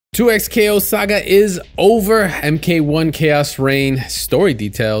2X KO saga is over. MK1 Chaos Reign story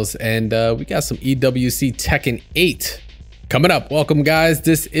details, and we got some EWC Tekken 8 coming up. Welcome, guys.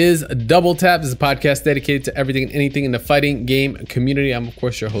 This is Double Tap. This is a podcast dedicated to everything and anything in the fighting game community. I'm, of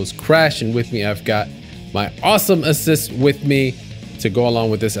course, your host, Crash, and with me, I've got my awesome assist with me to go along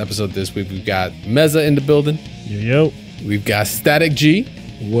with this episode this week. We've got Meza in the building. Yo. We've got Static G.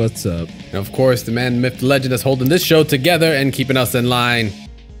 What's up? And, of course, the man, myth, the legend that's holding this show together and keeping us in line.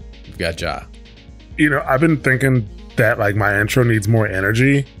 We've got Ja. You know, I've been thinking that like my intro needs more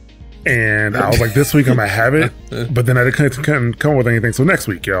energy, and I was like, this week I might have it, but then I couldn't come up with anything. So next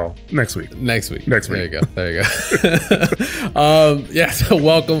week, y'all. Next week. There you go. Yeah. So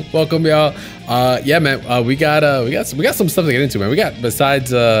welcome, y'all. Yeah, man. We got some stuff to get into, man. We got,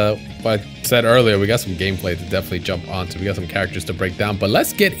 besides what I said earlier, we got some gameplay to definitely jump onto. We got some characters to break down, but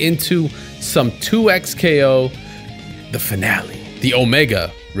let's get into some 2X KO, the finale, the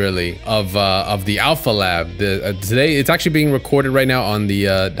Omega, really, of the Alpha Lab. Today, it's actually being recorded right now on the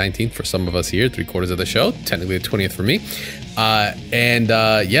 19th for some of us here, 3/4 of the show, technically the 20th for me.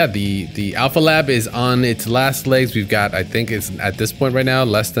 Yeah, the Alpha Lab is on its last legs. We've got, I think it's at this point right now,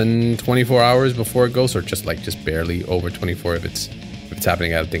 less than 24 hours before it goes, or just barely over 24 if it's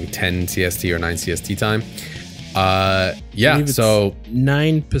happening at, I think, 10 CST or 9 CST time. Yeah, so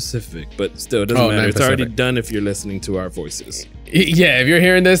 9 Pacific, but still, it doesn't matter. It's already done if you're listening to our voices. Yeah, if you're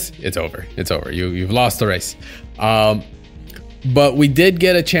hearing this, it's over. It's over. You've lost the race. But we did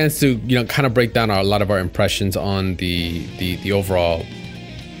get a chance to, kind of break down a lot of our impressions on the overall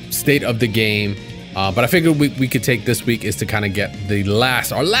state of the game. But I figured we could take this week is to kind of get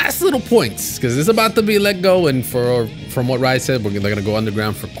our last little points, because it's about to be let go. And from what Rai said, they're going to go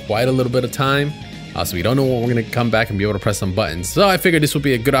underground for quite a little bit of time. So we don't know when we're going to come back and be able to press some buttons. So I figured this would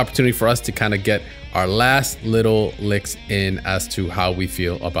be a good opportunity for us to kind of get our last little licks in as to how we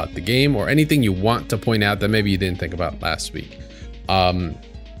feel about the game, or anything you want to point out that maybe you didn't think about last week.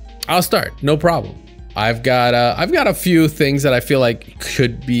 I'll start, no problem. I've got a few things that I feel like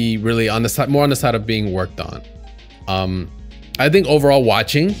could be really more on the side of being worked on. I think overall,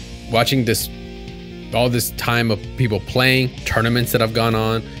 watching all this time of people playing, tournaments that have gone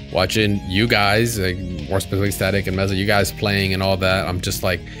on, watching you guys, like more specifically Static and Meza, you guys playing and all that, I'm just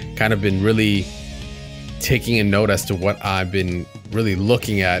like kind of been really taking a note as to what I've been really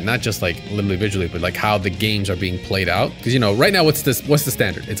looking at, not just like literally visually, but like how the games are being played out. Because right now, what's the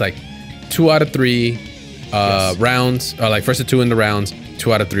standard? It's like 2 out of 3 rounds, or like first of 2 in the rounds,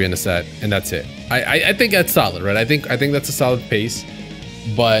 2 out of 3 in the set, and that's it. I think that's solid, right? I think that's a solid pace.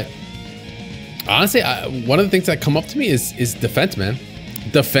 But honestly, one of the things that come up to me is defense, man.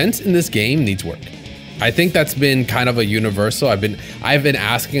 Defense in this game needs work. I think that's been kind of a universal. I've been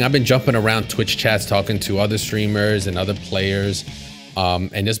jumping around Twitch chats, talking to other streamers and other players,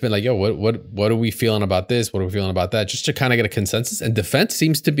 and just been like, yo, what are we feeling about this? What are we feeling about that? Just to kind of get a consensus. And defense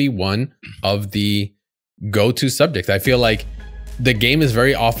seems to be one of the go-to subjects. I feel like the game is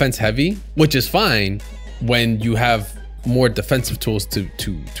very offense heavy, which is fine when you have more defensive tools to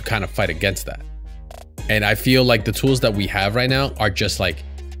kind of fight against that. And I feel like the tools that we have right now are just like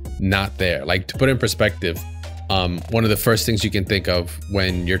not there. Like, to put it in perspective, one of the first things you can think of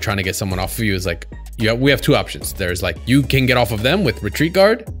when you're trying to get someone off of you is like, we have 2 options. There's like, you can get off of them with retreat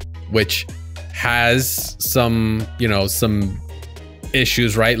guard, which has some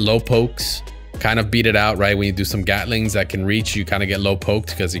issues, right? Low pokes kind of beat it out, right? When you do some gatlings that can reach, you kind of get low poked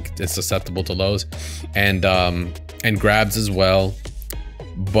because it's susceptible to lows, and grabs as well.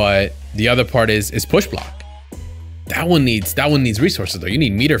 But the other part is push block. That one needs resources though. You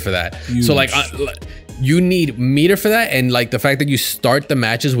need meter for that. Huge. So like you need meter for that, and like the fact that you start the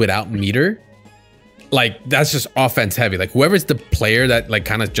matches without meter, like that's just offense heavy. Like whoever's the player that like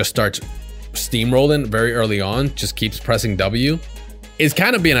kind of just starts steamrolling very early on, just keeps pressing W, is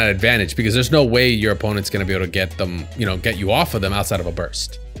kind of being an advantage, because there's no way your opponent's going to be able to get them, get you off of them outside of a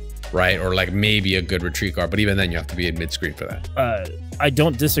burst, right? Or like maybe a good retreat guard, but even then you have to be in mid-screen for that. I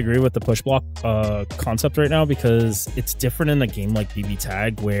don't disagree with the push block concept right now, because it's different in a game like BB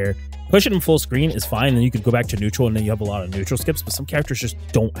Tag, where pushing in full screen is fine, and you could go back to neutral, and then you have a lot of neutral skips, but some characters just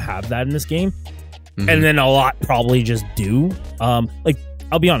don't have that in this game. And then a lot probably just do. Like,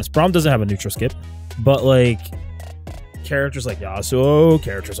 I'll be honest, Braum doesn't have a neutral skip, but like characters like Yasuo,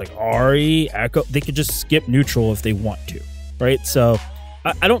 characters like Ahri, Echo, they could just skip neutral if they want to, right? So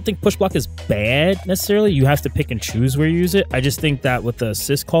I don't think push block is bad necessarily. You have to pick and choose where you use it. I just think that with the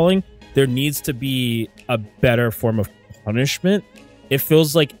assist calling, there needs to be a better form of punishment. It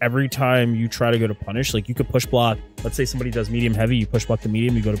feels like every time you try to go to punish, like you could push block, let's say somebody does medium heavy, you push block the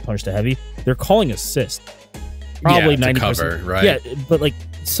medium, you go to punish the heavy. They're calling assist. probably 90%. Cover, right? Yeah, but like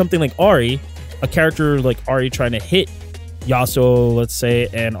something like Ari, a character like Ari trying to hit Yasuo, let's say,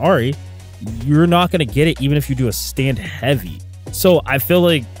 and Ari, you're not going to get it even if you do a stand heavy. So I feel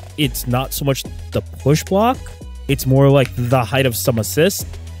like it's not so much the push block, it's more like the height of some assist.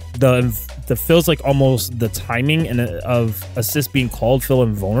 The feels like almost the timing and of assist being called feel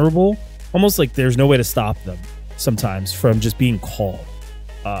invulnerable. Almost like there's no way to stop them sometimes from just being called.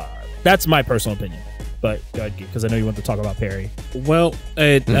 That's my personal opinion. But go ahead, because I know you want to talk about parry. Well,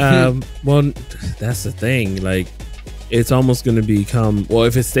 well, that's the thing. Like, it's almost going to become, well,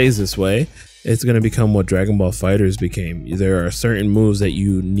 if it stays this way, it's going to become what Dragon Ball FighterZ became. There are certain moves that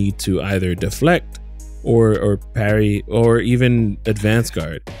you need to either deflect or parry or even advance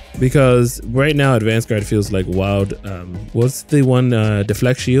guard, because right now advance guard feels like wild. What's the one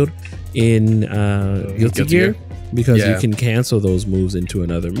deflect shield in Guilty Gear? Because you can cancel those moves into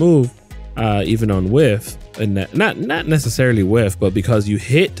another move, even on whiff, and not necessarily whiff, but because you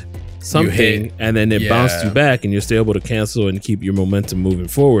hit something and then it bounced you back and you're still able to cancel and keep your momentum moving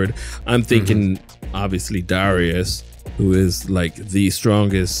forward. I'm thinking obviously Darius, who is like the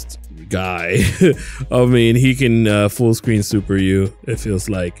strongest guy. I mean, he can full screen super you, it feels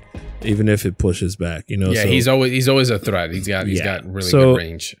like, even if it pushes back, you know. Yeah, so, he's always a threat. He's got really good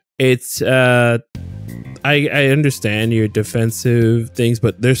range. It's I understand your defensive things,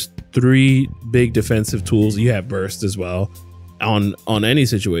 but there's 3 big defensive tools. You have burst as well. On any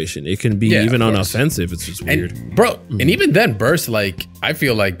situation, it can be even on offensive. It's just weird, and, bro. And even then, burst, like, I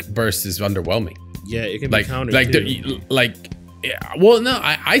feel like burst is underwhelming. Yeah, it can like, be countered. Well, no,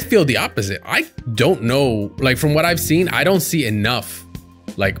 I feel the opposite. I don't know. Like, from what I've seen, I don't see enough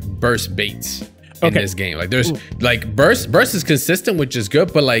like burst baits in this game. Like, there's like burst is consistent, which is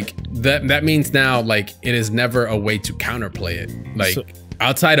good, but like that means now like it is never a way to counterplay it. Like,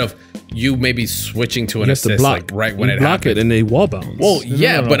 outside of you maybe switching to an assist like right when it block happens. It and they wall bounce. Well,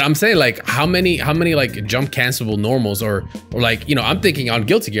 no. But I'm saying, like, how many like jump cancelable normals or like, you know, I'm thinking on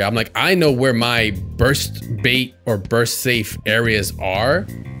Guilty Gear, I'm like, I know where my burst bait or burst safe areas are,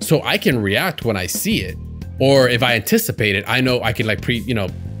 so I can react when I see it. Or if I anticipate it, I know I can like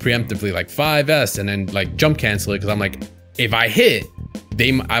preemptively like 5S and then like jump cancel it, because I'm like, if I hit,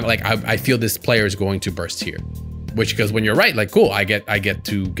 I feel this player is going to burst here. Which, because when you're right, like, cool, I get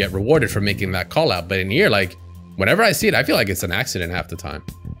to get rewarded for making that call out. But in here, like, whenever I see it, I feel like it's an accident half the time.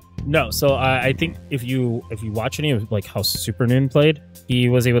 No, so I think if you watch any of like how Super Noon played, he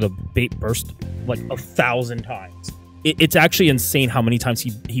was able to bait burst like 1,000 times. It's actually insane how many times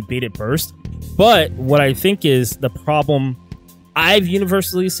he baited burst. But what I think is the problem I've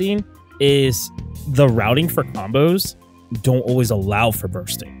universally seen is the routing for combos don't always allow for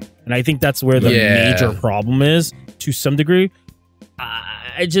bursting. And I think that's where the major problem is to some degree.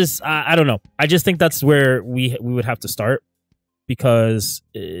 I don't know. I just think that's where we would have to start, because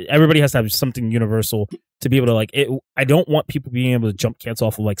everybody has to have something universal to be able to like it. I don't want people being able to jump cancel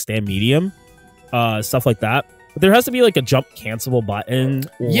off of like stand medium, stuff like that. But there has to be like a jump cancelable button.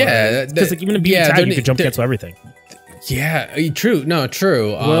 Because like even in BB tag, you could jump cancel everything. Yeah, true. No,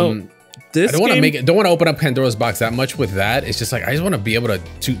 true. Well, I don't want to open up Pandora's box that much with that. It's just like, I just want to be able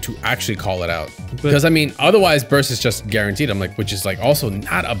to actually call it out, because I mean, otherwise burst is just guaranteed. I'm like, which is like also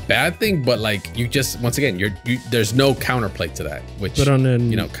not a bad thing, but like, you just, once again, there's no counterplay to that, which, you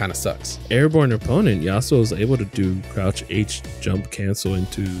know, kind of sucks. Airborne opponent, Yasuo is able to do crouch H jump cancel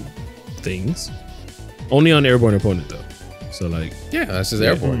into things. Only on airborne opponent though. So like, yeah, that's just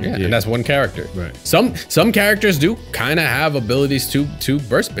airborne. Yeah, and that's one character. Right. Some characters do kind of have abilities to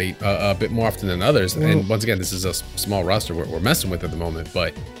burst bait a bit more often than others. Well, and once again, this is a small roster we're messing with at the moment,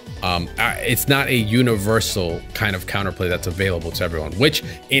 but it's not a universal kind of counterplay that's available to everyone, which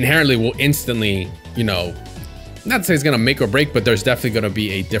inherently will instantly, you know, not to say it's gonna make or break, but there's definitely gonna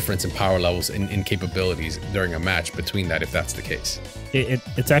be a difference in power levels in capabilities during a match between that, if that's the case.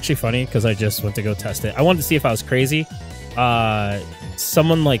 It's actually funny because I just went to go test it. I wanted to see if I was crazy.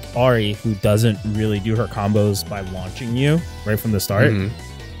 Someone like Ari, who doesn't really do her combos by launching you right from the start,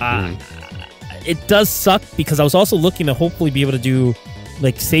 it does suck, because I was also looking to hopefully be able to do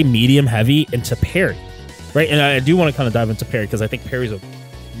like, say, medium heavy into parry, right? And I do want to kind of dive into parry, because I think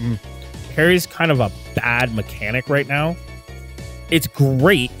parry's kind of a bad mechanic right now. It's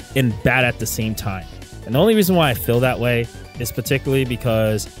great and bad at the same time. And the only reason why I feel that way is particularly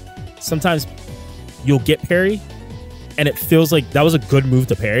because sometimes you'll get parry and it feels like that was a good move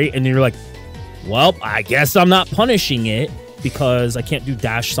to parry, and you're like, well, I guess I'm not punishing it because I can't do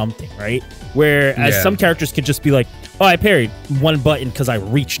dash something, right? Whereas some characters can just be like, oh, I parried one button because I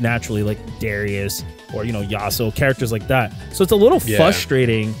reach naturally, like Darius or Yasuo, characters like that. So it's a little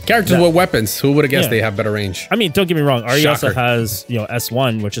frustrating. Characters with weapons. Who would have guessed they have better range? I mean, don't get me wrong. Arya also has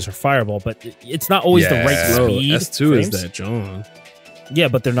S1, which is her fireball, but it's not always the right speed. S2 is that John. Yeah,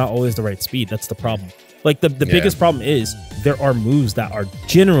 but they're not always the right speed. That's the problem. Like the biggest problem is there are moves that are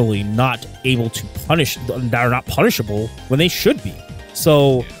generally not able to punish, that are not punishable when they should be.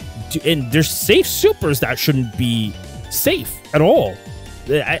 So, and there's safe supers that shouldn't be safe at all.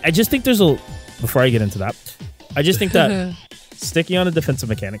 I just think before I get into that, I just think that sticking on the defensive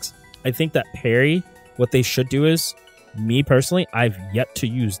mechanics, I think that parry, what they should do is, me personally, I've yet to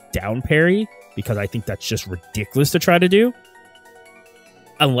use down parry because I think that's just ridiculous to try to do.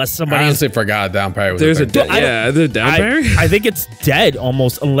 Unless somebody, I honestly forgot down parry was there's a down parry. I think it's dead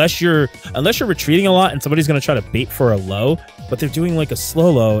almost unless you're retreating a lot and somebody's gonna try to bait for a low, but they're doing like a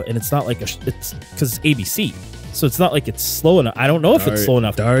slow low and it's not like it's because it's ABC, so it's not like it's slow enough. I don't know if it's slow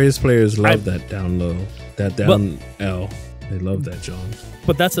enough. Darius players love that down low, that down L. They love that, John.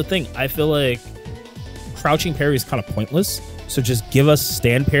 But that's the thing. I feel like crouching parry is kind of pointless. So just give us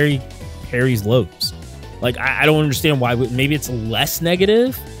stand parries lows. Like, I don't understand why. Maybe it's less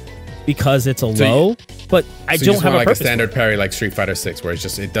negative because it's a low, but I don't have a purpose. A standard parry like Street Fighter 6, where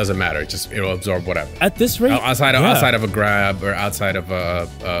it doesn't matter. It'll absorb whatever. At this rate, outside of a grab or outside of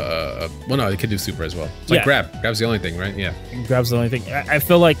well, no, it could do super as well. It's like grab's the only thing, right? Yeah, grab's the only thing. I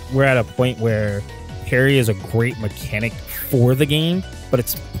feel like we're at a point where parry is a great mechanic for the game, but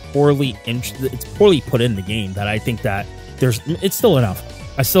it's poorly put in the game. That I think that it's still enough.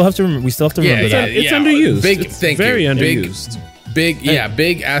 We still have to remember that. It's underused. Very underused.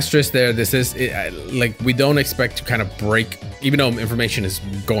 Big asterisk there. This is like, we don't expect to kind of break, even though information is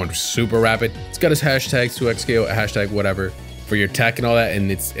going super rapid. It's got its hashtags, 2xKO, hashtag whatever for your tech and all that, and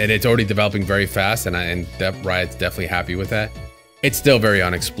it's already developing very fast, and Riot's definitely happy with that. It's still very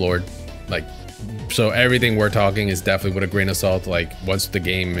unexplored, like, so everything we're talking is definitely with a grain of salt. Like, once the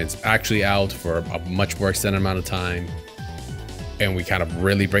game is actually out for a much more extended amount of time, and we kind of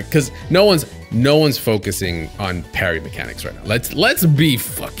really break, because no one's focusing on parry mechanics right now. Let's be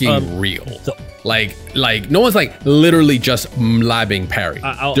fucking real. Like no one's like literally just labbing parry.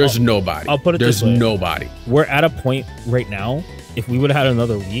 There's nobody. I'll put it this way. There's nobody. We're at a point right now. If we would have had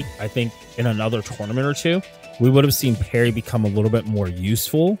another week, I think in another tournament or two, we would have seen parry become a little bit more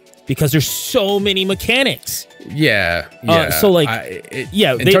useful because there's so many mechanics. Yeah. So like,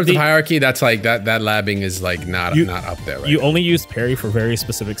 in terms of hierarchy, that's like that labbing is like not up there. Right? You only use parry for very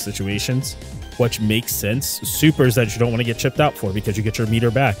specific situations, which makes sense. Supers that you don't want to get chipped out for because you get your meter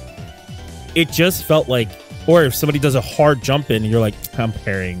back. It just felt like, or if somebody does a hard jump in, you're like, I'm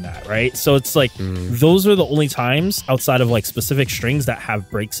parrying that, right? So it's like, those are the only times outside of like specific strings that have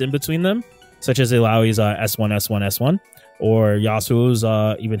breaks in between them, such as Ilaoi's S1, S1, S1, or Yasuo's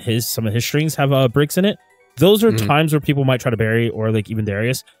even some of his strings have breaks in it. Those are times where people might try to parry, or like even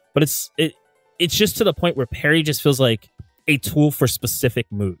Darius, but it's just to the point where parry just feels like a tool for specific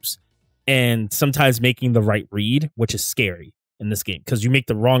moves, and sometimes making the right read, which is scary in this game, because you make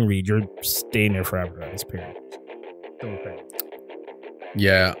the wrong read, you're staying there forever. At this period.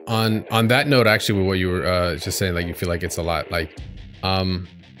 Yeah. On that note, actually, with what you were just saying, like, you feel like it's a lot. Like,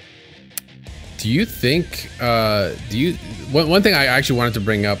 do you think? One thing I actually wanted to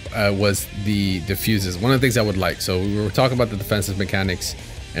bring up was the fuses. One of the things I would like. So we were talking about the defensive mechanics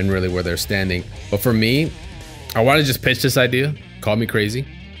and really where they're standing. But for me, I want to just pitch this idea. Call me crazy.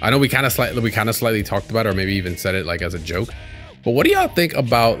 I know we kind of slightly talked about it, or maybe even said it like as a joke. But what do y'all think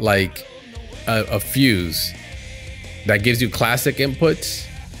about like a fuse that gives you classic inputs,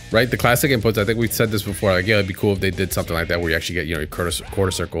 right? The classic inputs, I think we said this before, like, yeah, it'd be cool if they did something like that where you actually get, your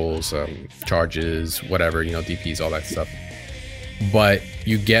quarter circles, charges, whatever, DPs, all that stuff. But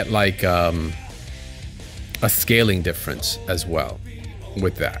you get like a scaling difference as well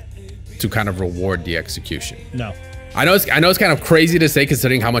with that to kind of reward the execution. No. I know it's kind of crazy to say,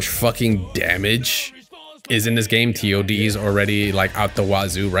 considering how much fucking damage is in this game. TOD is already like out the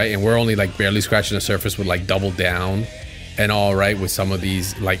wazoo, right? And we're only like barely scratching the surface with like double down and all, right, with some of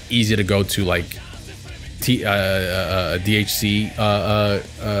these like easy to go to like DHC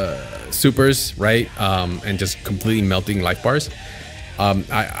supers, right? And just completely melting life bars.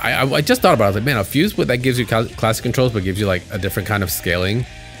 I just thought about it. I was like, man, a fuse that gives you classic controls but gives you like a different kind of scaling.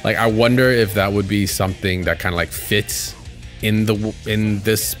 Like, I wonder if that would be something that kind of like fits in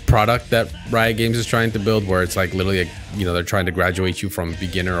this product that Riot Games is trying to build, where it's like literally, they're trying to graduate you from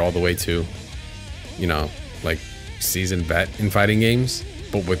beginner all the way to, like seasoned vet in fighting games,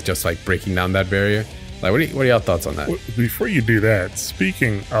 but with just like breaking down that barrier. Like, what are y'all thoughts on that? Before you do that,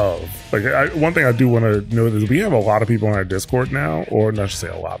 speaking of, like, one thing I do want to know is we have a lot of people on our Discord now, or not to say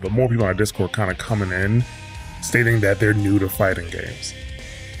a lot, but more people on our Discord kind of coming in, stating that they're new to fighting games.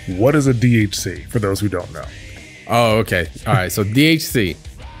 What is a DHC for those who don't know? Oh, okay. All right. So DHC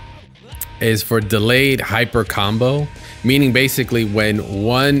is for delayed hyper combo, meaning basically when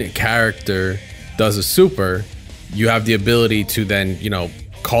one character does a super, you have the ability to then, you know,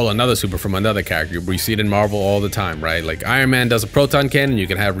 call another super from another character. We see it in Marvel all the time, right? Like Iron Man does a proton cannon, you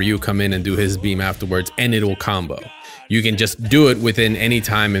can have Ryu come in and do his beam afterwards, and it will combo. You can just do it within any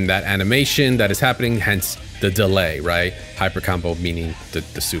time in that animation that is happening, hence the delay, right? Hyper combo meaning the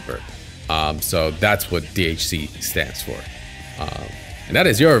super. So that's what DHC stands for. And that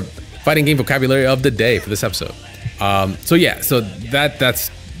is your fighting game vocabulary of the day for this episode. So yeah, so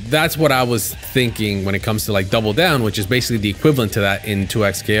that's what I was thinking when it comes to like Double Down, which is basically the equivalent to that in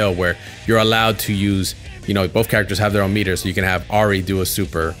 2XKO, where you're allowed to use, you know, both characters have their own meter, so you can have Ari do a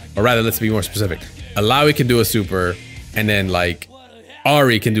super, or rather, let's be more specific. Alawi can do a super, and then like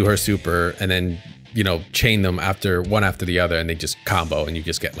Ari can do her super, and then, you know, chain them one after the other, and they just combo, and you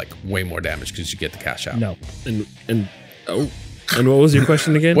just get like way more damage because you get the cash out. No. And what was your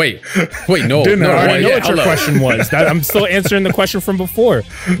question again? Wait, no. Didn't know. I know what your question was. I'm still answering the question from before.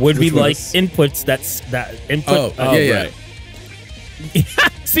 Would be like inputs that input. Yeah.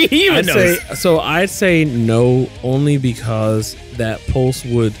 See, he even knows. I'd say no, only because that pulse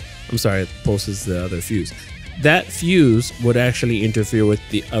would. I'm sorry, pulse is the other fuse. That fuse would actually interfere with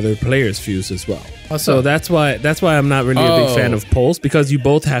the other player's fuse as well. So that's why I'm not really a big fan of pulse, because you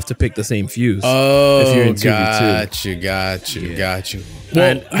both have to pick the same fuse. If you're in 2v2. Got you.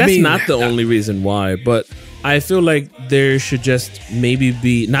 Well, and that's not the only reason why, but I feel like there should just maybe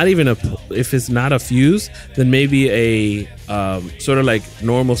be not even if it's not a fuse, then maybe a sort of like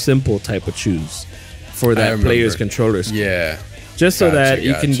normal simple type of choose for that player's controllers. Yeah. Just so that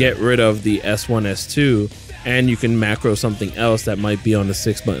you can get rid of the S1, S2, and you can macro something else that might be on the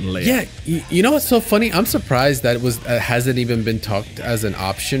 6-button layout. Yeah, you know what's so funny? I'm surprised that it hasn't even been talked as an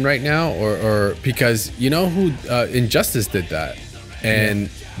option right now, or because you know who Injustice did that, and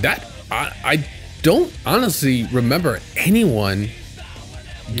that I don't honestly remember anyone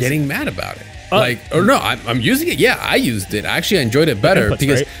getting mad about it. I'm using it. Yeah, I used it. Actually, I enjoyed it better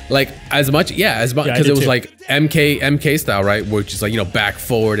because, like, as much because it was like MK style, right? Which is like, you know, back,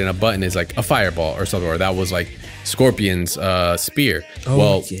 forward, and a button is like a fireball or something. Or that was like Scorpion's spear.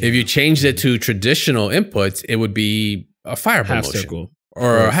 If you changed it to traditional inputs, it would be a fireball motion. Circle.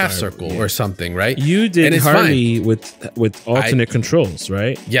 Or a half circle or something, right? You did Harley with alternate controls,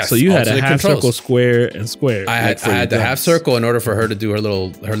 right? Yes. So you had a half circle, square, and square. I had the half circle in order for her to do her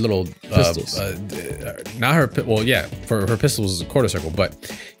little pistols. For her pistols was a quarter circle, but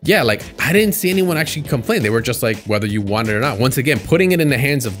yeah, like I didn't see anyone actually complain. They were just like whether you want it or not. Once again, putting it in the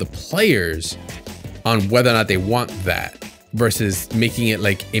hands of the players on whether or not they want that versus making it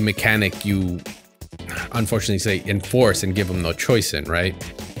like a mechanic you unfortunately say enforce and give them no choice in, right?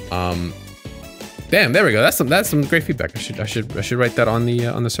 Damn, there we go. That's some great feedback. I should write that on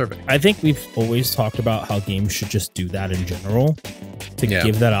the survey. I think we've always talked about how games should just do that in general, to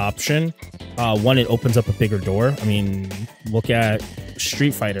give that option. One, it opens up a bigger door. I mean, look at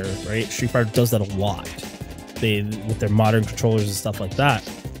Street Fighter, right? Street Fighter does that a lot. They with their modern controllers and stuff like that.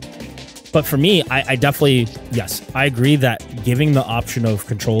 But for me, I definitely, yes, I agree that giving the option of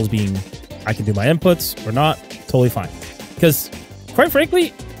controls being I can do my inputs or not, totally fine. Because, quite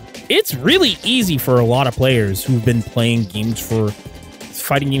frankly, it's really easy for a lot of players who've been playing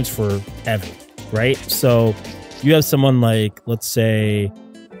fighting games forever, right? So, you have someone like, let's say,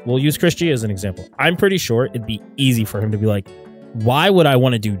 we'll use Chris G as an example. I'm pretty sure it'd be easy for him to be like, why would I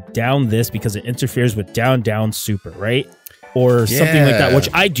want to do down this because it interferes with down super, right? Or something like that, which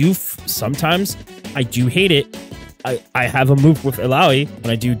I do sometimes. I do hate it. I have a move with Alawi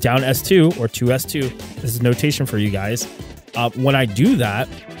when I do down S2 or 2S2. This is notation for you guys. When I do that,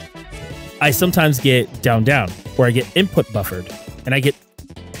 I sometimes get down, or I get input buffered, and I get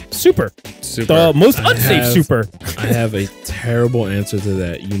super. The most unsafe super. I have a terrible answer to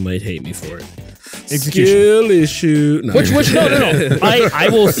that. You might hate me for it. Execution. Skill issue. No, no. I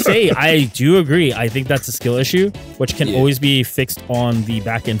will say I do agree. I think that's a skill issue, which can always be fixed on the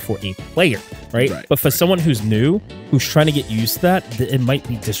back end for a player, right? But for someone who's new, who's trying to get used to that, it might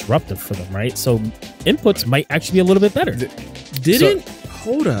be disruptive for them, right? So inputs might actually be a little bit better.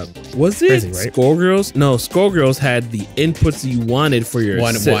 Hold up. Was it Crazy, right? Skullgirls? No, Skullgirls had the inputs you wanted for your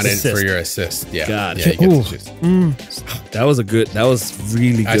Wanted assist. for your assist. Yeah. Got Yeah, it. you get to choose. That was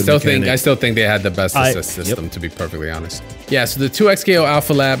really good. I still mechanic. think they had the best assist system, to be perfectly honest. Yeah, so the 2XKO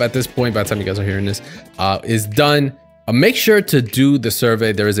Alpha Lab at this point, by the time you guys are hearing this, is done. Make sure to do the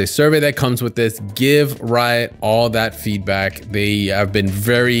survey. There is a survey that comes with this. Give Riot all that feedback. They have been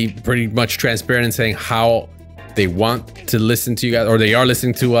pretty much transparent in saying how they want to listen to you guys, or they are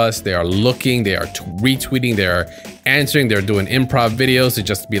listening to us. They are looking, they are retweeting, they are answering, they're doing improv videos to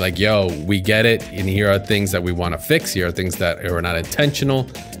just be like, yo, we get it, and here are things that we want to fix. Here are things that are not intentional.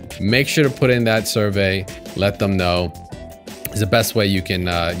 Make sure to put in that survey. Let them know. It's the best way you can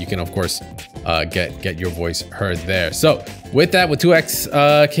of course get your voice heard there. So with that, with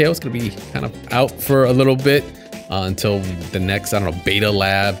 2XKO, it's gonna be kind of out for a little bit until the next, I don't know, beta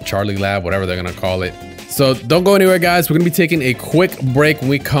lab, Charlie lab, whatever they're gonna call it. So don't go anywhere, guys. We're gonna be taking a quick break. When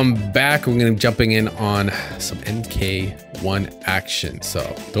we come back, we're gonna be jumping in on some MK1 action. So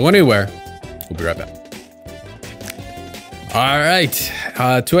don't go anywhere. We'll be right back. All right,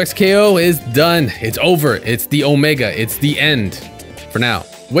 2XKO is done. It's over. It's the Omega. It's the end for now.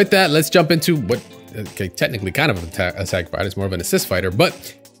 With that, let's jump into what, okay, technically kind of a tag fighter. It's more of an assist fighter, but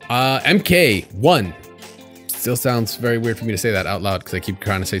MK1 still sounds very weird for me to say that out loud because I keep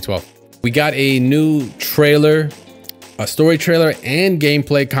trying to say 12. We got a new trailer, a story trailer and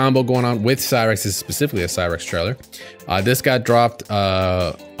gameplay combo going on with Cyrex. This is specifically a Cyrex trailer. This got dropped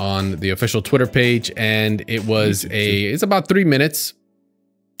on the official Twitter page, and it's about 3 minutes.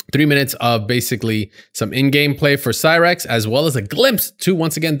 3 minutes of basically some in-game play for Cyrax, as well as a glimpse to,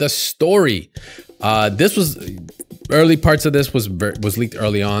 once again, the story. This was early parts of this was leaked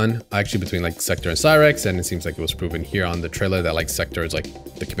early on, actually, between like Sector and Cyrax, and it seems like it was proven here on the trailer that like Sector is like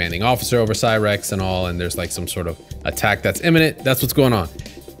the commanding officer over Cyrax and all, and there's like some sort of attack that's imminent. That's what's going on.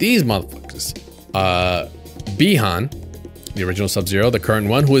 These motherfuckers, Bihan, the original Sub-Zero, the current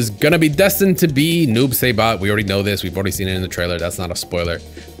one, who is gonna be destined to be Noob Saibot. We already know this. We've already seen it in the trailer. That's not a spoiler.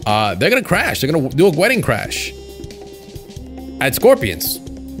 They're gonna crash. They're gonna do a wedding crash at Scorpion's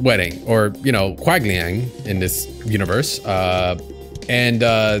wedding, or you know, Quagliang in this universe. And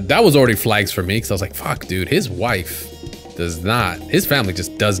that was already flags for me because I was like, fuck, dude, his wife does not, his family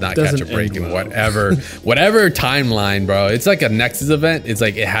just does not catch a break in whatever timeline, bro. It's like a Nexus event. It's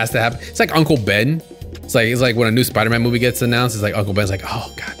like it has to happen. It's like Uncle Ben. It's like when a new Spider-Man movie gets announced, it's like Uncle Ben's like,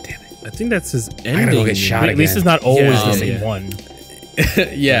 oh god damn it. I think that's his ending. I gotta go get shot At least it's not always the same one.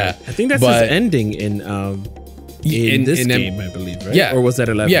 Yeah. I think that's his ending in this game, I believe, right? Yeah. Or was that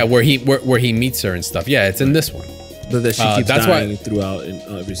 11? Yeah, where he meets her and stuff. Yeah, it's in this one. But that she keeps that's dying throughout in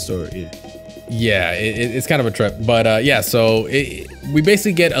every story. Yeah, it's kind of a trip. But yeah, so we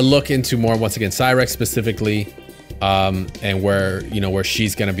basically get a look into more, once again, Cyrex specifically, and where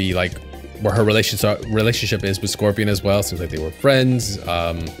she's gonna be like, where her relationship is with Scorpion as well. Seems like they were friends.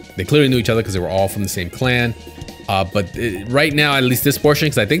 They clearly knew each other because they were all from the same clan. But right now, at least this portion,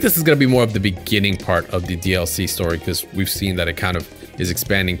 because I think this is going to be more of the beginning part of the DLC story, because we've seen that it kind of is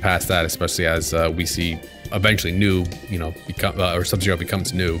expanding past that, especially as we see eventually Noob, or Sub-Zero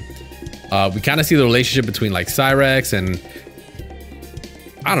becomes Noob. We kind of see the relationship between like Cyrex and,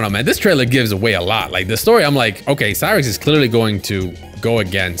 I don't know, man. This trailer gives away a lot. Like the story, I'm like, okay, Cyrex is clearly going to go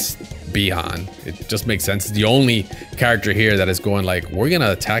against Bihan. It just makes sense. It's the only character here that is going like, we're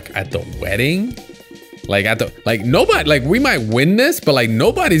gonna attack at the wedding. Like nobody, like we might win this, but like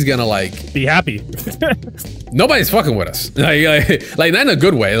nobody's gonna like be happy. Nobody's fucking with us. Like not in a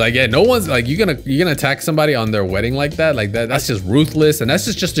good way. Like yeah, no one's like you're gonna attack somebody on their wedding like that. Like that's just ruthless, and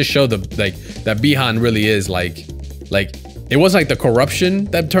that's just to show the like that Bihan really is like it wasn't like the corruption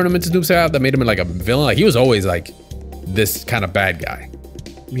that turned him into Noob Saibot that made him like a villain. Like he was always like this kind of bad guy.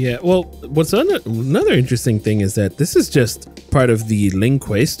 Yeah, well, what's another interesting thing is that this is just part of the Lin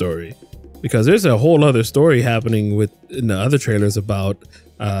Kuei story, because there's a whole other story happening in the other trailers about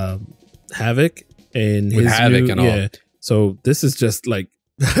Havoc and his Havoc and all. Yeah, so this is just like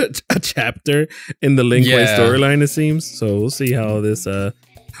a chapter in the Lin Kuei storyline, it seems. So we'll see how this.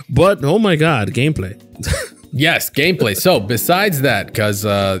 But oh my god, gameplay. Yes, gameplay. So besides that, because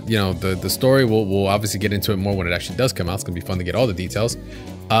the story we'll obviously get into it more when it actually does come out. It's gonna be fun to get all the details.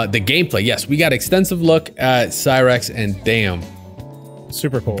 The gameplay, yes, we got extensive look at Cyrex, and damn,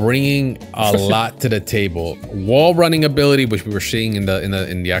 super cool, bringing a lot to the table. Wall running ability, which we were seeing in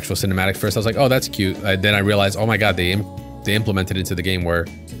the actual cinematic first. I was like, oh, that's cute. Then I realized, oh my god, they implemented it into the game where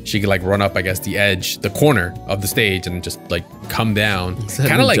she could like run up, I guess, the edge, the corner of the stage, and just like come down,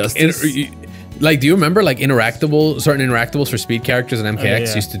 kind of like. Like, do you remember like certain interactables for speed characters in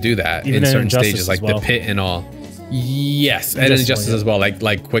MKX used to do that in certain stages, like the pit and all. Yes, and Injustice as well. Like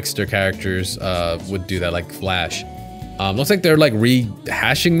Quickster characters would do that, like Flash. Looks like they're like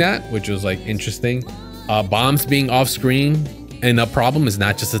rehashing that, which was like interesting. Bombs being off screen and a problem is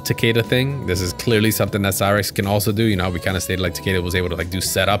not just a Takeda thing. This is clearly something that Cyrex can also do. You know, we kind of stated like Takeda was able to like do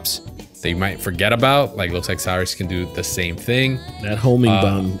setups that you might forget about. Like, looks like Cyrex can do the same thing. That homing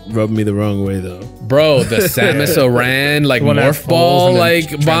bomb rubbed me the wrong way though. Bro, the Samus Aran like morph ball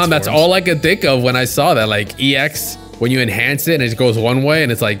like bomb. That's all I could think of when I saw that. Like EX, when you enhance it and it goes one way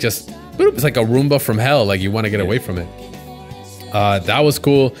and it's like just boop, it's like a Roomba from hell. Like you want to get away from it. That was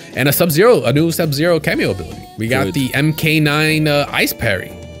cool. And a new Sub-Zero cameo ability. We got the MK9 ice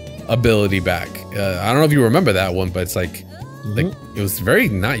parry ability back. I don't know if you remember that one, but it's like it was very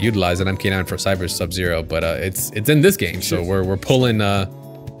not utilized in MK9 for Cyber Sub-Zero, but it's in this game, so we're pulling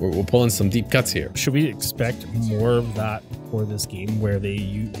we're pulling some deep cuts here. Should we expect more of that for this game, where they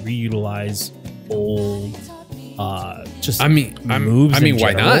reutilize old just moves?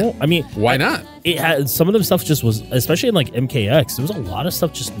 Why not? I mean, why not? It had some of the stuff just was, especially in like MKX, there was a lot of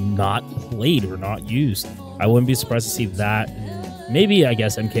stuff just not played or not used. I wouldn't be surprised to see that. Maybe I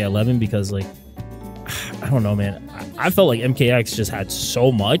guess MK11, because like I don't know, man. I felt like MKX just had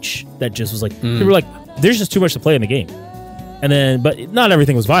so much that just was like people were like, there's just too much to play in the game. And then, but not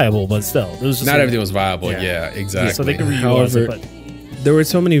everything was viable, but still, it was just not like, everything was viable. Yeah, exactly. Yeah, so they could reuse it, but there were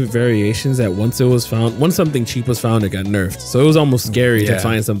so many variations that once something cheap was found, it got nerfed. So it was almost scary to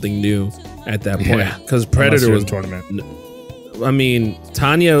find something new at that point. Because Predator was tournament. I mean,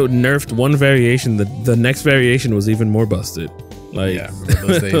 Tanya nerfed one variation. The next variation was even more busted. Like,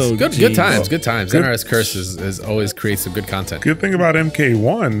 those days. Good times. NRS Curse is always creates some good content. Good thing about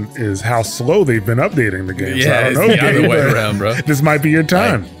MK1 is how slow they've been updating the game. Yeah, so I don't know, it's the other way around, bro. This might be your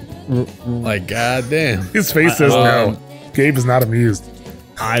time. Like goddamn. His face says no. Gabe is not amused.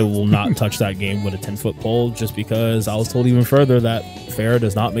 I will not touch that game with a 10-foot pole, just because I was told even further that fair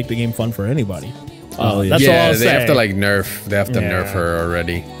does not make the game fun for anybody. That's all I'll they say. have to like nerf. They have to nerf her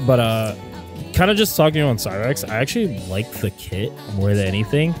already. But kind of just talking on Cyrax, I actually like the kit more than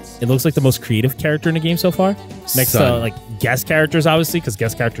anything. It looks like the most creative character in the game so far. Next to like guest characters, obviously, because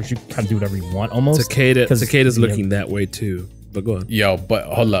guest characters you kind of do whatever you want almost. Takeda's looking that way too. But go on. Yo, but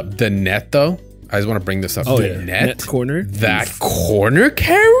hold up. The net though. I just want to bring this up. Net corner. That corner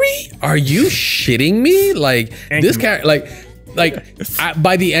carry? Are you shitting me? Like this character,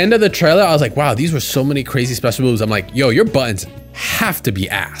 by the end of the trailer, I was like, wow, these were so many crazy special moves. I'm like, yo, your buttons have to be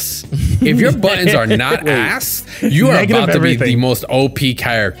ass. If your buttons are not ass, you are about to be the most OP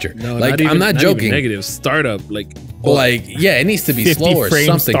character. No, like I'm not joking. Negative startup, it needs to be slow or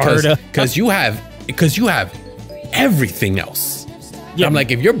something, because you have everything else. Yeah. I'm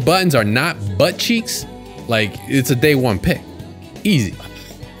like, if your buttons are not butt cheeks, like it's a day one pick. Easy.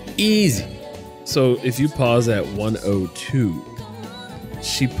 So if you pause at 102,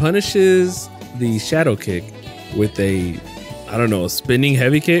 she punishes the shadow kick with a spinning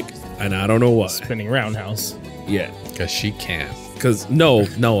heavy kick, and I don't know why. Spinning roundhouse. Yeah. Because she can. Because no,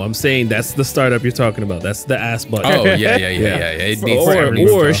 I'm saying that's the startup you're talking about. That's the ass button. Oh yeah. It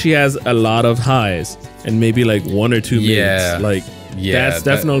needs or she has a lot of highs and maybe like 1 or 2 minutes. That's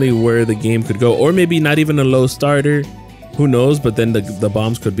definitely where the game could go. Or maybe not even a low starter. Who knows? But then the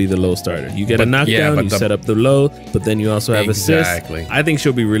bombs could be the low starter. You get a knockdown, you set up the low, but then you also have assist. I think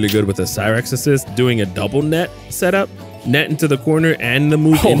she'll be really good with a Cyrax assist, doing a double net setup, net into the corner and the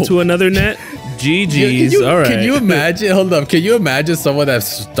move into another net. GG's. All right. Can you imagine? Hold up. Can you imagine someone that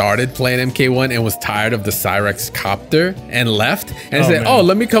started playing MK1 and was tired of the Cyrex copter and left and said, "Oh,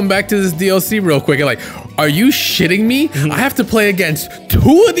 let me come back to this DLC real quick." And like, are you shitting me? I have to play against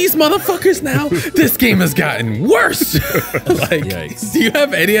 2 of these motherfuckers now. This game has gotten worse. Like, yikes. Do you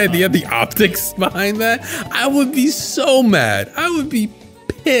have any idea the optics behind that? I would be so mad. I would be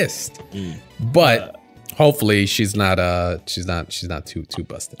pissed. But hopefully she's not too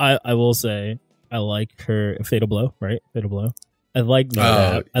busted. I will say I like her Fatal Blow, right? Fatal Blow. I like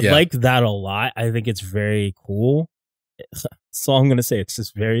that. I like that a lot. I think it's very cool. So I'm gonna say it's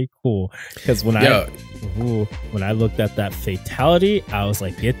just very cool, because when I looked at that fatality, I was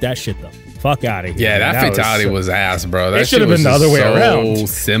like, get that shit the fuck out of here. Yeah, that fatality was ass, bro. That should have been the other way around. So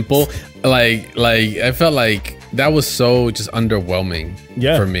simple. Like I felt like that was so just underwhelming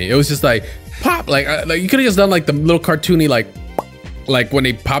for me. It was just like pop, like you could have just done like the little cartoony like when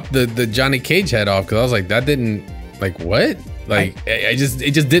they popped the Johnny Cage head off, because I was like, that didn't, like, what? Like it just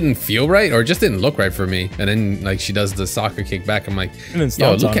didn't feel right, or it just didn't look right for me. And then like she does the soccer kick back. I'm like,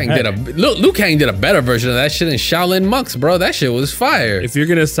 yo, Liu Kang did a better version of that shit in Shaolin Monks, bro. That shit was fire. If you're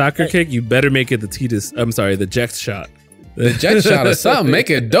gonna soccer kick, you better make it the Jex shot. the jet shot or something. Make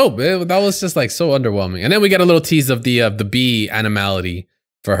it dope. That was just like so underwhelming. And then we got a little tease of the bee animality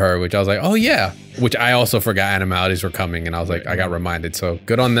for her, which I was like, oh yeah. Which I also forgot animalities were coming, and I was like, I got reminded. So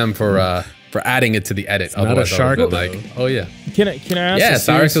good on them for adding it to the edit. Not a shark, like, oh yeah. Can I ask? Yeah,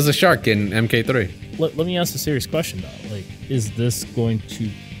 Cyrex is a shark in MK3. Let me ask a serious question though. Like, is this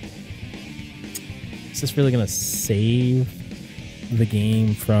really gonna save the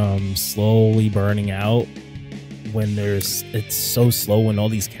game from slowly burning out when it's so slow when all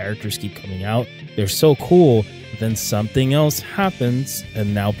these characters keep coming out? They're so cool, but then something else happens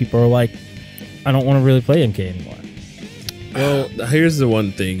and now people are like, I don't want to really play MK anymore. Well, here's the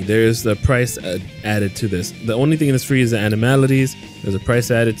one thing. There's the price added to this. The only thing that's free is the animalities. There's a price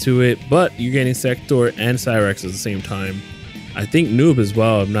added to it, but you're getting Sector and Cyrax at the same time. I think Noob as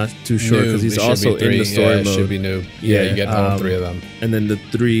well. I'm not too sure because he's also in the story mode. It should be Noob. Yeah, you get all three of them. And then the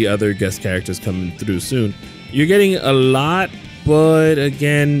 3 other guest characters coming through soon. You're getting a lot, but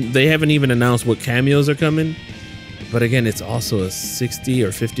again, they haven't even announced what cameos are coming. But again, it's also a $60 or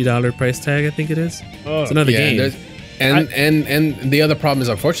 $50 price tag, I think it is. It's another game. And the other problem is,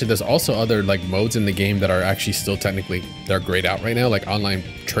 unfortunately, there's also other like modes in the game that are actually still technically, they're grayed out right now, like online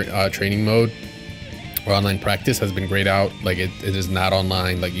training mode or online practice has been grayed out. Like it is not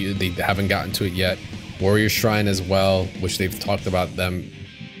online. Like they haven't gotten to it yet. Warrior Shrine as well, which they've talked about them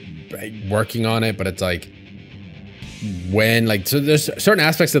working on it, but it's like when so there's certain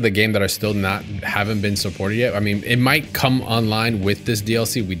aspects of the game that are still haven't been supported yet. I mean, it might come online with this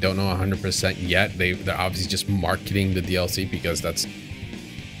DLC. We don't know 100% yet. They're obviously just marketing the DLC because that's,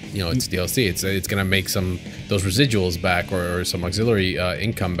 it's DLC. It's gonna make those residuals back or some auxiliary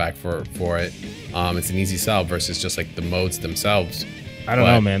income back for it. It's an easy sell versus just like the modes themselves. I don't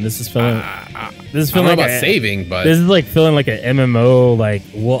know, man. This is feeling like about saving, but this is like feeling like an MMO. Like,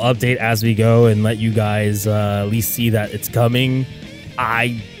 we'll update as we go and let you guys at least see that it's coming.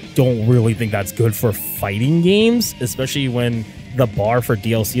 I don't really think that's good for fighting games, especially when the bar for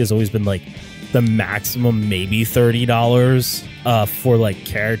DLC has always been like the maximum maybe $30 for like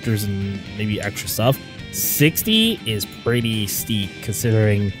characters and maybe extra stuff. 60 is pretty steep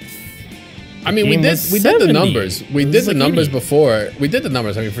considering. I mean, we did the numbers. We did the numbers before. We did the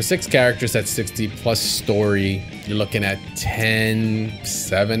numbers. I mean, for 6 characters, that's 60 plus story. You're looking at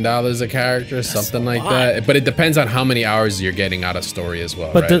 $7 a character, something like that. But it depends on how many hours you're getting out of story as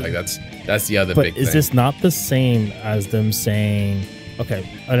well, right? Like that's the other big thing. Is this not the same as them saying, okay,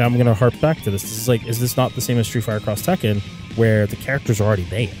 and I'm gonna harp back to this. This is like, is this not the same as Street Fighter Cross Tekken, where the characters are already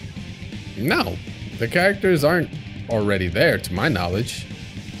there? No, the characters aren't already there, to my knowledge.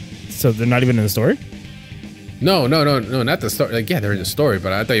 So they're not even in the story? No, not the story. Like, yeah, they're in the story,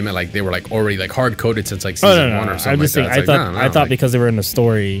 but I thought you meant like they were like already like hard coded since like season 1 or something. I'm just saying, like that. I thought because they were in the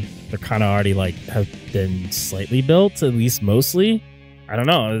story, they're kind of already like have been slightly built, at least mostly. I don't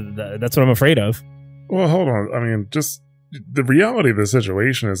know. That's what I'm afraid of. Well, hold on. I mean, just the reality of the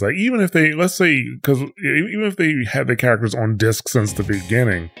situation is like, even if they, let's say, because even if they had the characters on disc since the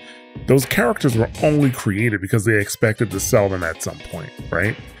beginning, those characters were only created because they expected to sell them at some point,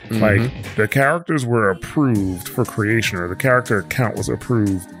 right? Like, the characters were approved for creation, or the character account was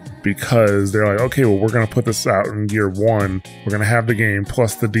approved because they're like, okay, well, we're going to put this out in year 1. We're going to have the game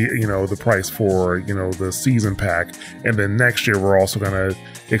plus the price for, the season pack. And then next year, we're also going to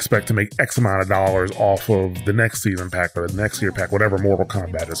expect to make X amount of dollars off of the next season pack or the next year pack, whatever Mortal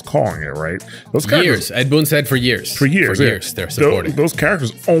Kombat is calling it, right? Those years. Ed Boon said for years. For years, they're supporting. Those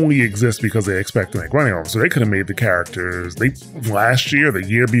characters only exist because they expect to make money on them. So they could have made the characters last year, the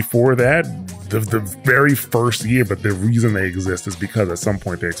year before that, the very first year, but the reason they exist is because at some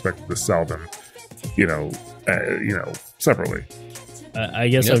point they expected to sell them, separately. I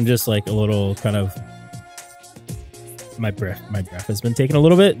guess I'm just like a little kind of, my breath has been taken a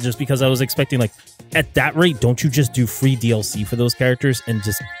little bit just because I was expecting, like, at that rate, don't you just do free DLC for those characters and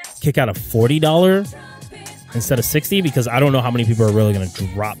just kick out a $40 instead of 60? Because I don't know how many people are really going to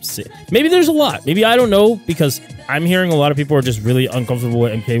drop it. Maybe there's a lot. Maybe I don't know, because I'm hearing a lot of people are just really uncomfortable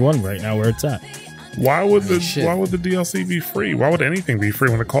with MK1 right now where it's at. Why would the DLC be free? Why would anything be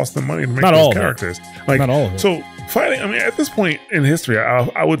free when it costs them money to make those characters? Like, not all of it. So fighting, I mean, at this point in history,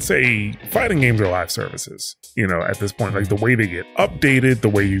 I would say fighting games are live services. At this point, like the way they get updated, the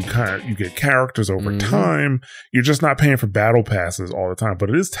way you get characters over time, you're just not paying for battle passes all the time. But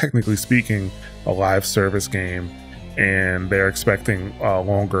it is technically speaking a live service game, and they're expecting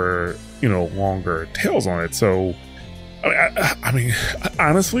longer tails on it. So, I mean,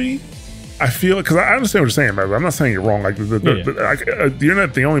 honestly, I feel, because I understand what you're saying, man. I'm not saying you're wrong. Like you're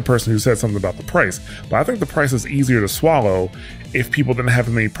not the only person who said something about the price, but I think the price is easier to swallow if people didn't have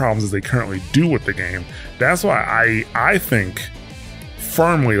as many problems as they currently do with the game. That's why I think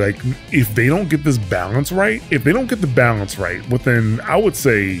firmly, like, if they don't get this balance right, if they don't get the balance right within, I would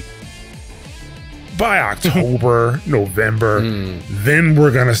say, by October, November, then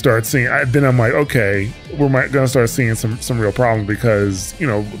we're gonna start seeing. Then I'm like, okay, we're gonna start seeing some real problems, because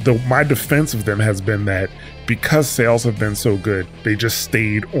my defense of them has been that because sales have been so good, they just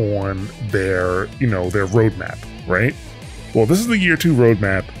stayed on their their roadmap, right? Well, this is the year 2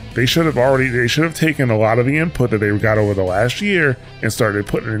 roadmap. They should have taken a lot of the input that they got over the last year and started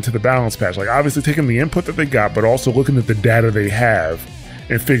putting it into the balance patch. Like, obviously taking the input that they got, but also looking at the data they have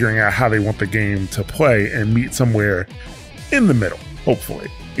and figuring out how they want the game to play and meet somewhere in the middle, hopefully,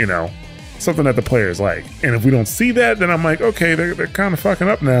 something that the players like. And if we don't see that, then I'm like, okay, they're kind of fucking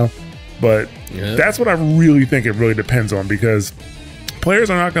up now. But that's what I really think it really depends on, because players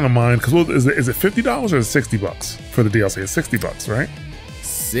are not going to mind. Because is it $50 or is it $60 for the DLC? It's $60, right?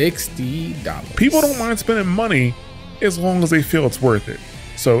 $60. People don't mind spending money as long as they feel it's worth it.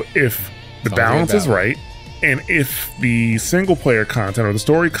 So if the balance is right, and if the single player content or the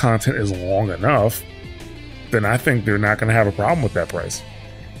story content is long enough, then I think they're not going to have a problem with that price.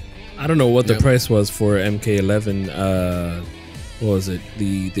 I don't know what the price was for MK11. What was it?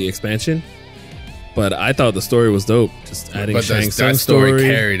 The expansion? But I thought the story was dope. Just adding Shang Tsung's story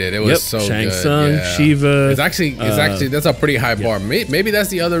carried it. It was so Shang good. Tsung, Shiva. It's actually that's a pretty high bar. Maybe that's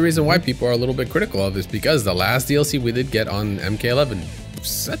the other reason why people are a little bit critical of this, because the last DLC we did get on MK11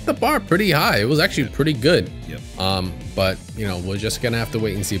 set the bar pretty high. It was actually pretty good. But we're just gonna have to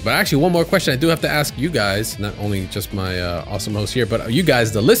wait and see. But actually, one more question I do have to ask you guys, not only just my awesome host here, but you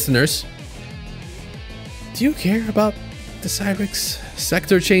guys, the listeners. Do you care about the Cyrex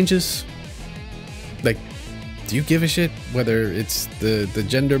sector changes? Like, do you give a shit whether it's the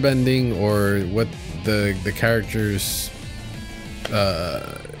gender bending or what the characters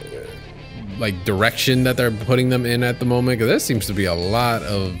like direction that they're putting them in at the moment? Because there seems to be a lot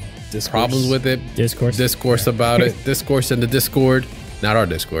of problems with it. Discourse about it. Discourse in the Discord, not our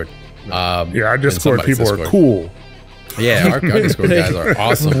Discord. Our Discord people are cool. Yeah, our Discord guys are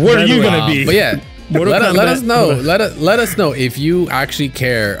awesome. What are you gonna be? But yeah, let us know. Let us know if you actually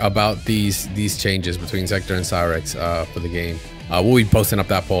care about these changes between Sector and Cyrex for the game. We'll be posting up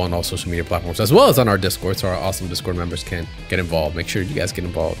that poll on all social media platforms, as well as on our Discord, so our awesome Discord members can get involved. Make sure you guys get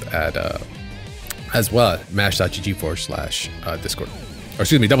involved at as well at mash.gg/Discord. Or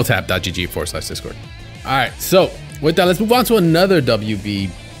excuse me, doubletap.gg/Discord. All right, so with that, let's move on to another WB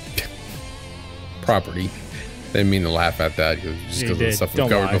property. Didn't mean to laugh at that just because of the stuff we've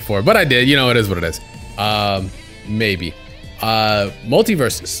covered before, but I did. It is what it is. Maybe.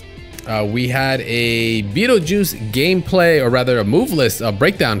 Multiversus. We had a Beetlejuice gameplay, or rather a move list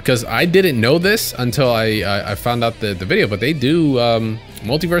breakdown, because I didn't know this until I found out the video, but they do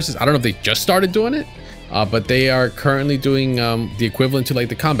Multiversus. I don't know if they just started doing it, but they are currently doing the equivalent to like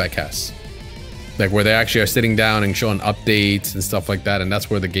the combat casts, like where they actually are sitting down and showing updates and stuff like that, and that's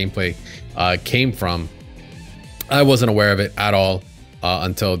where the gameplay came from. I wasn't aware of it at all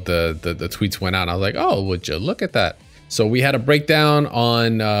until the tweets went out, and I was like, oh, would you look at that? So we had a breakdown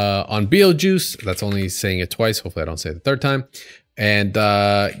on Beetlejuice. That's only saying it twice. Hopefully I don't say it the third time. And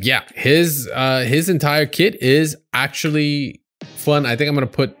yeah, his entire kit is actually fun. I think I'm gonna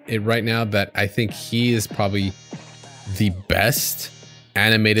put it right now that I think he is probably the best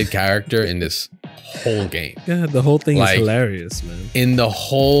animated character in this whole game. Yeah, the whole thing is hilarious, man. In the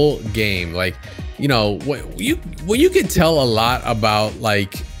whole game, like, what you could tell a lot about,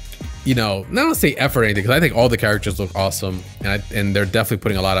 like, not to say effort or anything, because I think all the characters look awesome, and they're definitely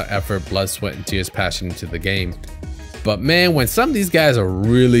putting a lot of effort, blood, sweat, and tears, passion into the game. But man, when some of these guys are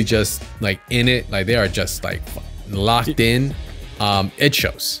really just like in it, like they are just like locked in, it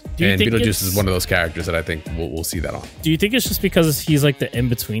shows. And Beetlejuice is one of those characters that I think we'll see that on. Do you think it's just because he's like the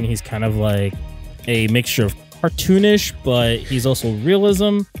in-between? He's kind of like a mixture of cartoonish, but he's also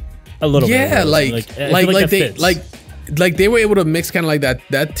realism. A little bit. Yeah, like they were able to mix kind of like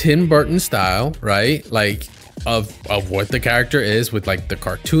that Tim Burton style, right? Like of what the character is, with like the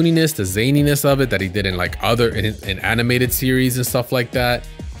cartooniness, the zaniness of it that he did in like in animated series and stuff like that.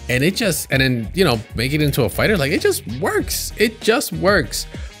 And then make it into a fighter, like it just works. It just works.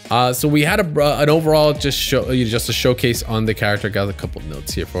 So we had an overall just a showcase on the character. Got a couple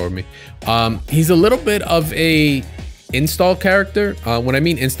notes here for me. He's a little bit of a install character. When I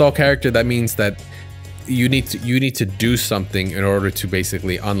mean install character, that means that you need to do something in order to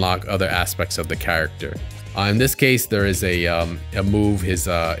basically unlock other aspects of the character. In this case, there is a move, his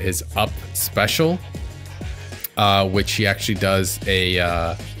up special, which he actually does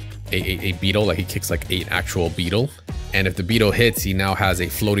a beetle, like he kicks like an actual beetle. And if the beetle hits, he now has a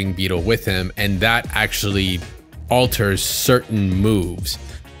floating beetle with him, and that actually alters certain moves,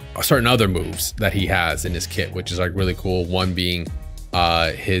 certain other moves that he has in his kit, which is like really cool. One being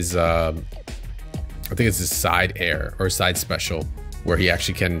his I think it's his side air or side special, where he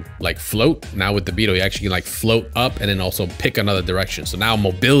actually can like float. Now with the beetle, he actually can like float up and then also pick another direction. So now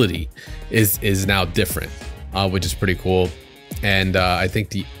mobility is now different, which is pretty cool. And I think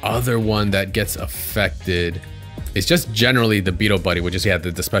the other one that gets affected is just generally the beetle buddy, which is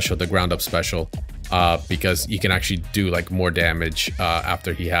the special, the ground up special, because you can actually do like more damage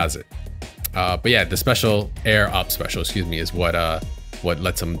after he has it. But yeah, the special air up special, excuse me, is what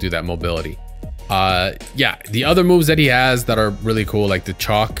lets him do that mobility. Yeah, the other moves that he has that are really cool, like the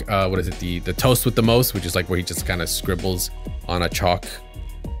chalk, what is it? The toast with the most, which is like where he just kind of scribbles on a chalk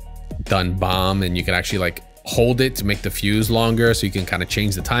done bomb, and you can actually like hold it to make the fuse longer, so you can kind of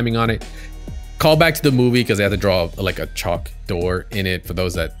change the timing on it. Call back to the movie because they have to draw like a chalk door in it. For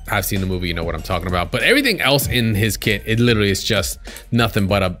those that have seen the movie, you know what I'm talking about. But everything else in his kit, it literally is just nothing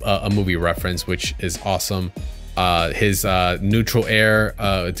but a movie reference, which is awesome. His neutral air,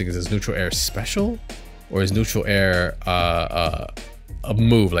 I think it's his neutral air special, or his neutral air a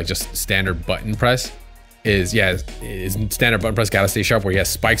move, like just standard button press, is standard button press, gotta stay sharp, where he has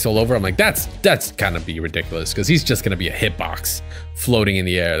spikes all over. I'm like, that's kind of be ridiculous, because he's just gonna be a hitbox floating in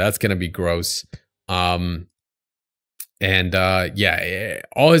the air. That's gonna be gross. Yeah,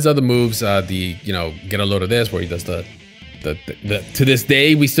 all his other moves, get a load of this, where he does the to this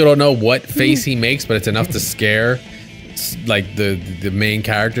day we still don't know what face he makes, but it's enough to scare like the main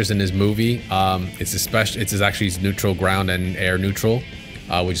characters in his movie. It's actually his neutral ground and air neutral,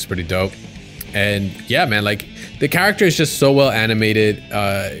 which is pretty dope. And yeah, man, like the character is just so well animated.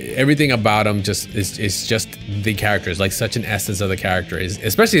 Everything about him is just the character. It's like such an essence of the character, is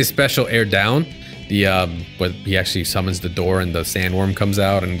especially his special air down, where he actually summons the door and the sandworm comes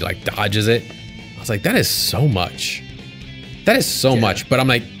out and like dodges it. I was like, that is so much. That is so much. But I'm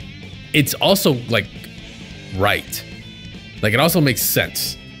like, it's also like right. Like it also makes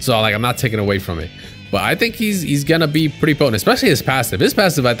sense. So like I'm not taking away from it. But I think he's gonna be pretty potent, especially his passive. His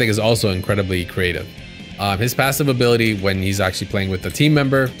passive, I think, is also incredibly creative. His passive ability when he's actually playing with a team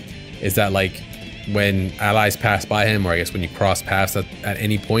member is that like when allies pass by him, or I guess when you cross paths at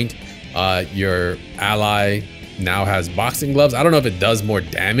any point, your ally now has boxing gloves. I don't know if it does more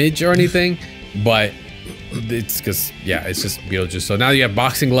damage or anything, but it's because it's just Beetlejuice. So now you have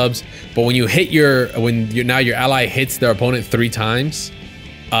boxing gloves, but when you hit your ally hits their opponent 3 times,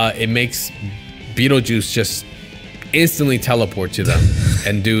 it makes Beetlejuice just instantly teleport to them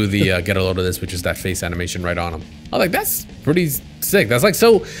and do the get a load of this, which is that face animation right on him. I was like, that's pretty sick. That's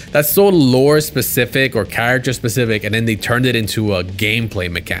so lore specific or character specific, and then they turned it into a gameplay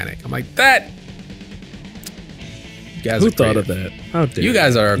mechanic. I'm like, that. You guys Who thought of that? How dare you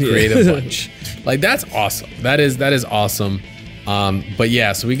guys are a creative bunch. Like that's awesome. That is awesome. But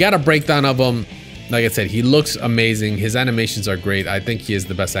yeah, so we got a breakdown of him. Like I said, he looks amazing. His animations are great. I think he is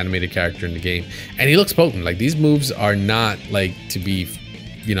the best animated character in the game, and he looks potent. Like these moves are not like to be,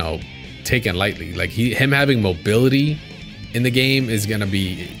 taken lightly. Like him having mobility in the game is gonna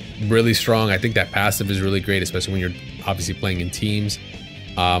be really strong. I think that passive is really great, especially when you're obviously playing in teams.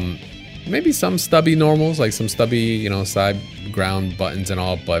 Maybe some stubby normals, like some stubby, side ground buttons and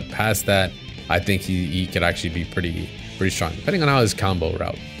all, but past that, I think he could actually be pretty strong, depending on how his combo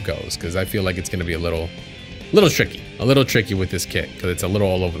route goes, because I feel like it's going to be a little tricky with this kit, because it's a little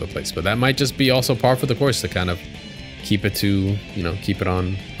all over the place. But that might just be also par for the course to kind of keep it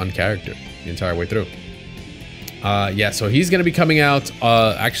on character the entire way through. So he's going to be coming out,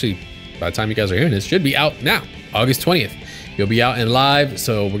 actually, by the time you guys are hearing this, should be out now, August 20th. He'll be out and live,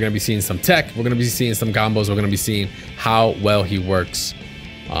 so we're going to be seeing some tech, we're going to be seeing some combos, we're going to be seeing how well he works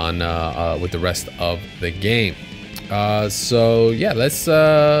on with the rest of the game. So yeah, let's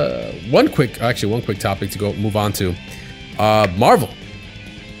one quick topic to move on to. Marvel.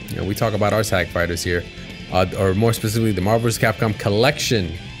 We talk about our tag fighters here, or more specifically, the Marvel vs. Capcom collection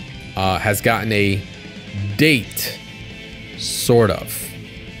has gotten a date, sort of.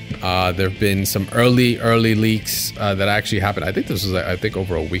 There have been some early leaks that actually happened. I think this was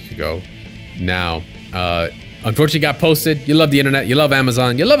over a week ago now. Unfortunately got posted. You love the internet, you love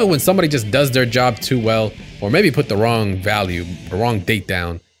Amazon, you love it when somebody just does their job too well, or maybe put the wrong value, the wrong date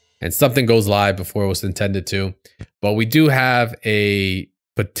down, and something goes live before it was intended to. But we do have a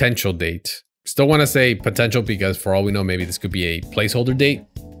potential date. Still want to say potential because for all we know, maybe this could be a placeholder date.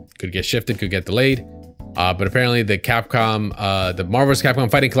 Could get shifted, could get delayed. But apparently the Capcom, the Marvel vs. Capcom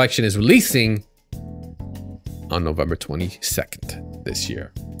Fighting Collection is releasing on November 22nd this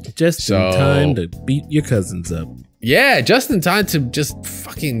year. Just in time to beat your cousins up. Yeah, just in time to just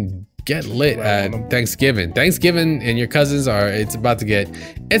fucking get lit at Thanksgiving. Thanksgiving and your cousins it's about to get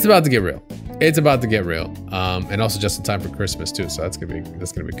real. It's about to get real. And also just in time for Christmas too. So that's gonna be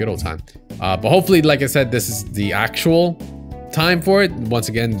a good old time. But hopefully, like I said, this is the actual time for it. Once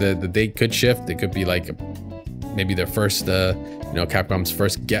again, the date could shift. It could be like maybe their first Capcom's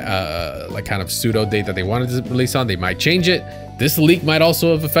first like kind of pseudo date that they wanted to release on. They might change it. This leak might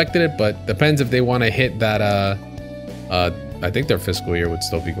also have affected it, but depends if they want to hit that I think their fiscal year would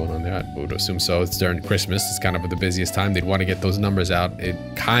still be going on there. I would assume so. It's during Christmas. It's kind of the busiest time. They'd want to get those numbers out. It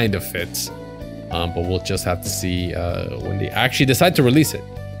kind of fits. But we'll just have to see when they actually decide to release it.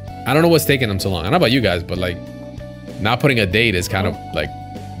 I don't know what's taking them so long. I don't know about you guys, but like not putting a date is kind of like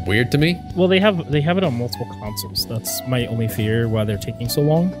weird to me. Well, they have it on multiple consoles. That's my only fear why they're taking so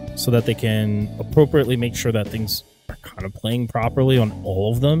long, so that they can appropriately make sure that things are kind of playing properly on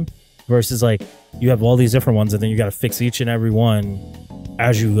all of them, versus like you have all these different ones and then you got to fix each and every one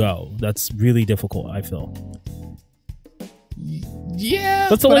as you go. That's really difficult, I feel. Yeah,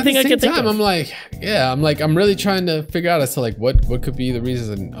 that's the only thing I can think of. I'm really trying to figure out as to like what could be the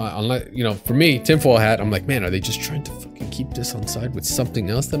reasons. And unless, for me, tinfoil hat, I'm like, man, are they just trying to fucking keep this on side with something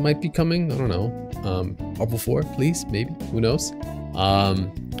else that might be coming? I don't know. Marvel 4, please, maybe, who knows?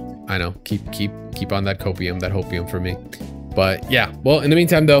 I know, keep on that hopium for me. But yeah, well, in the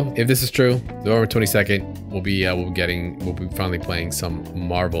meantime though, if this is true, November 22nd, we'll be finally playing some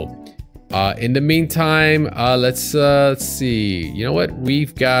Marvel. In the meantime, let's see. You know what?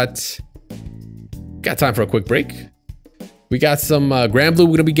 We've got time for a quick break. We got some Granblue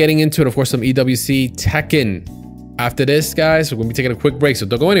we're gonna be getting into, and of course some EWC Tekken. After this, guys, we're gonna be taking a quick break, so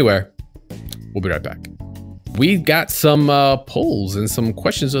don't go anywhere. We'll be right back. We've got some polls and some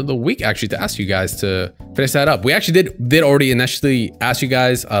questions of the week actually to ask you guys to finish that up. We actually did already initially ask you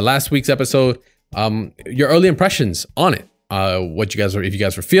guys last week's episode your early impressions on it. What you guys were, if you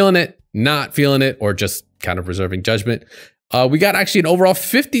guys were feeling it, not feeling it, or just kind of reserving judgment. We got actually an overall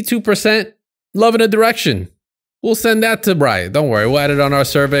 52% love in a direction. We'll send that to Brian. Don't worry, we'll add it on our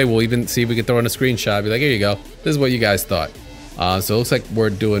survey. We'll even see if we can throw in a screenshot. Be like, here you go. This is what you guys thought. So it looks like we're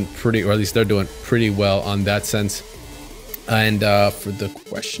doing pretty, or at least they're doing pretty well on that sense. And for the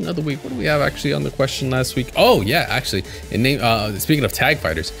question of the week, what do we have actually on the question last week? Oh yeah, actually, speaking of tag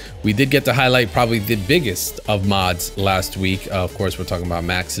fighters, we did get to highlight probably the biggest of mods last week. Of course, we're talking about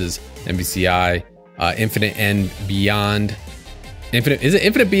Max's MVCI, Infinite and Beyond. Is it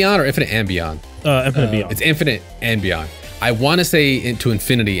Infinite Beyond or Infinite and Beyond? Infinite Beyond. It's Infinite and Beyond. I want to say into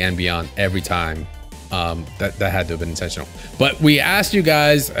Infinity and Beyond every time. That had to have been intentional. But we asked you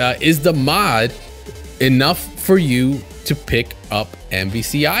guys, is the mod enough for you to pick up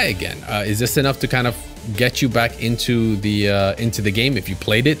MVCI again? Is this enough to kind of get you back into the game if you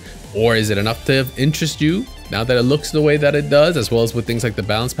played it, or is it enough to interest you now that it looks the way that it does, as well as with things like the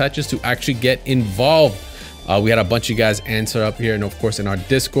balance patches, to actually get involved? We had a bunch of you guys answer up here, and of course in our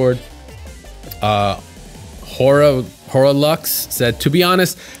Discord. Horalux said, to be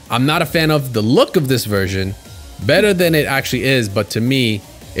honest, I'm not a fan of the look of this version. Better than it actually is, but to me,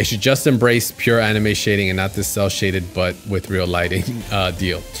 it should just embrace pure anime shading and not this cell shaded but with real lighting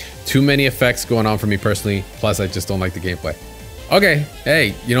deal. Too many effects going on for me personally, plus I just don't like the gameplay. Okay,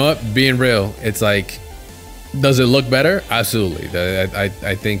 hey, you know what? Being real, it's like, does it look better? Absolutely.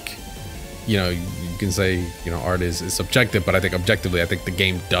 I think, you can say, art is subjective, but I think objectively, I think the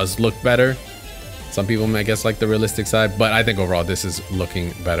game does look better. Some people, I guess, like the realistic side, but I think overall this is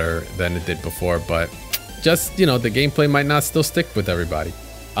looking better than it did before, but just, the gameplay might not still stick with everybody.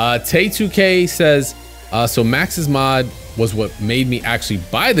 Tay2K says, so Max's mod was what made me actually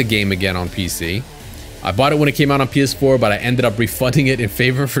buy the game again on PC. I bought it when it came out on PS4, but I ended up refunding it in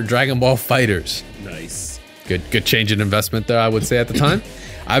favor for Dragon Ball FighterZ. Nice. Good change in investment there, I would say at the time.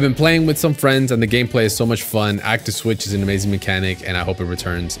 I've been playing with some friends and the gameplay is so much fun. Active Switch is an amazing mechanic and I hope it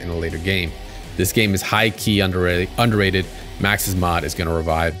returns in a later game. This game is high-key underrated. Max's mod is going to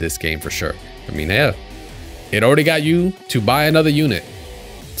revive this game for sure. I mean, yeah, it already got you to buy another unit.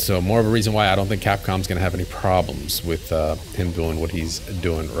 So more of a reason why I don't think Capcom's going to have any problems with him doing what he's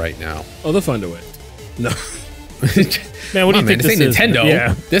doing right now. Oh, they'll find a way. No. Man, what do you think this ain't Nintendo.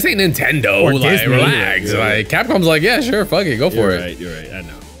 Yeah. This ain't Nintendo. Or like, Disney. Relax. Like, Capcom's like, yeah, sure, fuck it, go for it. You're right. I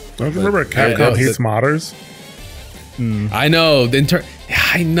know. Don't you remember Capcom hates modders? I know.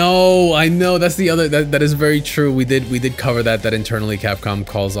 I know. That's the other. That is very true. We did cover that internally Capcom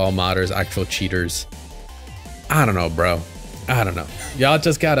calls all modders actual cheaters. I don't know, bro. I don't know. Y'all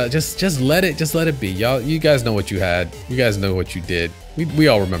just gotta just let it be. You guys know what you had. You guys know what you did. We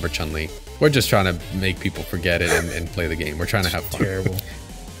all remember Chun-Li. We're just trying to make people forget it and play the game. We're trying to have fun. Terrible.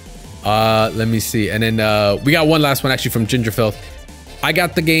 Let me see. And then we got one last one actually from Gingerfilth. I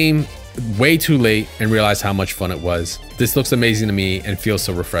got the game way too late and realized how much fun it was. This looks amazing to me and feels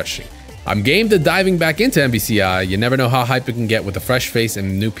so refreshing. I'm game to diving back into MVCI. You never know how hype it can get with a fresh face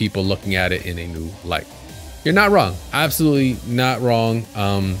and new people looking at it in a new light. You're not wrong. Absolutely not wrong.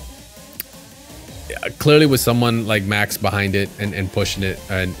 Clearly with someone like Max behind it and pushing it,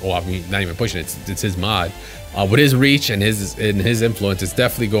 and well, I mean, not even pushing it, it's his mod. With his reach and his influence, it's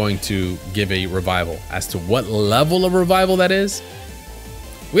definitely going to give a revival. As to what level of revival that is,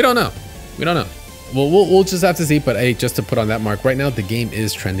 we don't know. We don't know. We'll just have to see. But hey, just to put on that mark right now, the game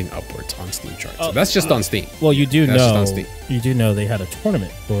is trending upwards on Steam charts. So that's just on Steam. Well, you do know they had a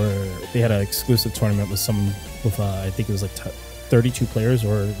tournament, or they had an exclusive tournament with I think it was like 32 players,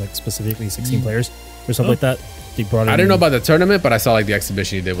 or like specifically 16 players, or something like that. They brought in, I didn't know about the tournament, but I saw like the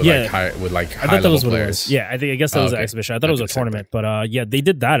exhibition you did with high level players. Yeah, I guess that was the exhibition. I thought it was a tournament, but yeah, they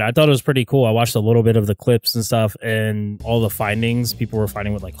did that. I thought it was pretty cool. I watched a little bit of the clips and stuff, and all the findings. People were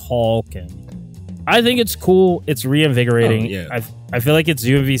fighting with like Hulk, and I think it's cool. It's reinvigorating. I feel like it's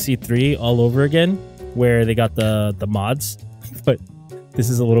UMVC 3 all over again, where they got the mods, but this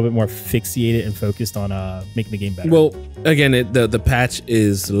is a little bit more fixated and focused on making the game better. Well, again, the patch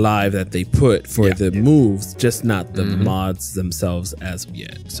is live that they put for the moves, just not the mods themselves as of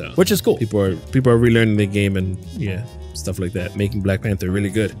yet. So, which is cool. People are relearning the game and stuff like that, making Black Panther really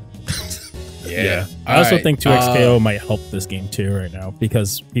good. I also think 2XKO might help this game too right now,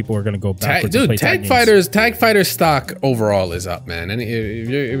 because people are going to go backwards. Dude, Tag Fighters stock overall is up, man. And if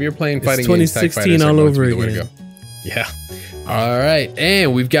you're playing fighting games, Tag Fighters all over again. Yeah. All right,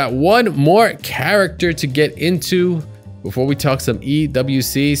 and we've got one more character to get into before we talk some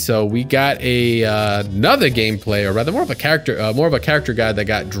EWC. So we got another gameplay, or rather more of a character guide that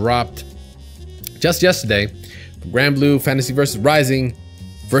got dropped just yesterday. Granblue Fantasy Versus Rising,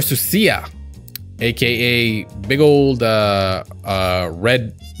 Versusia, aka big old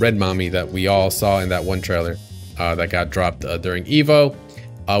red mommy that we all saw in that one trailer that got dropped during Evo.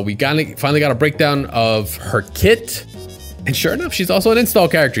 We finally got a breakdown of her kit. And sure enough, she's also an install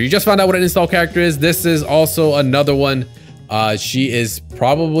character. You just found out what an install character is. This is also another one. She is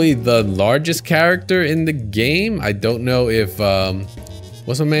probably the largest character in the game. I don't know if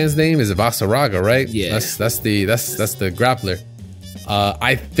what's my man's name? Is it Vasaraga, right? Yeah. That's the grappler.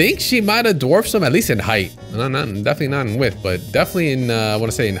 I think she might have dwarfed him, at least in height. Definitely not in width, but definitely in I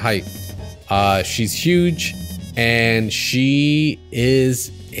want to say in height. She's huge, and she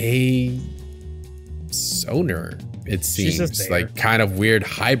is a sonar. It seems like kind of weird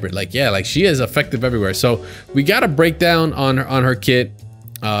hybrid. Like she is effective everywhere. So we got a breakdown on her kit.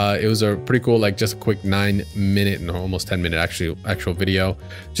 It was a pretty cool, like just a quick 9-minute, no, almost 10-minute actual video,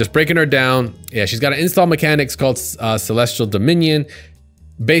 just breaking her down. Yeah, she's got an install mechanics called Celestial Dominion.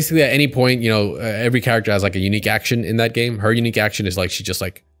 Basically, at any point, every character has like a unique action in that game. Her unique action is like she just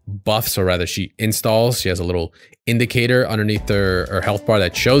like buffs, or rather she installs. She has a little indicator underneath her health bar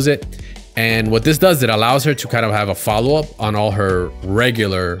that shows it. And what this does, it allows her to kind of have a follow-up on all her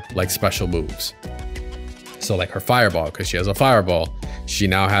regular like special moves. So like her fireball, because she has a fireball, she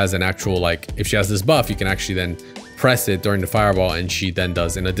now has an actual, like, if she has this buff, you can actually then press it during the fireball, and she then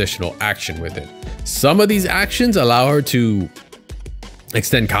does an additional action with it. Some of these actions allow her to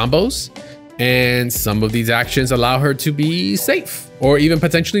extend combos, and some of these actions allow her to be safe, or even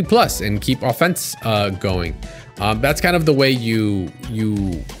potentially plus and keep offense going. That's kind of the way you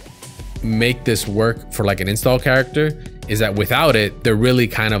make this work for like an install character, is that without it, they're really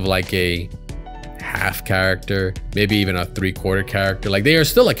kind of like a half character, maybe even a 3/4 character. Like, they are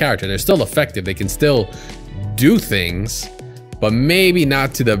still a character, they're still effective, they can still do things, but maybe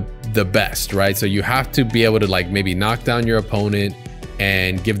not to the best, right? So you have to be able to like maybe knock down your opponent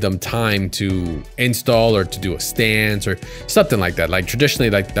and give them time to install, or to do a stance or something like that. Like traditionally,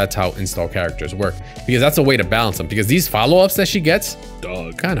 like that's how install characters work, because that's a way to balance them, because these follow-ups that she gets,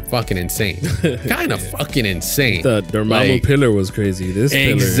 dog, kind of fucking insane. Kind of fucking insane. The Dormammu like, pillar was crazy. This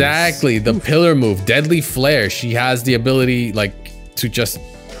exactly the pillar move, Deadly Flare. She has the ability like to just,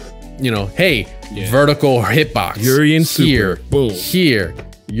 hey, vertical hitbox. Urian here, super. Boom. Here.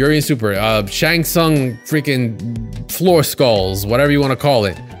 Urian Super, Shang Tsung freaking floor skulls, whatever you want to call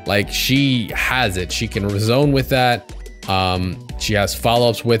it. Like, she has it. She can zone with that. She has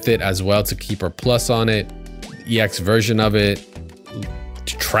follow-ups with it as well to keep her plus on it. EX version of it.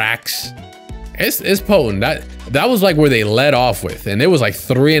 Tracks. It's potent. That was like where they led off with. And it was like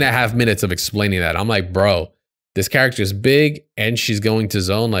 3.5 minutes of explaining that. I'm like, bro, this character is big and she's going to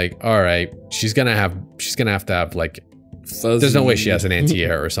zone, like, all right, she's gonna have to have like Fuzzy. there's no way she has an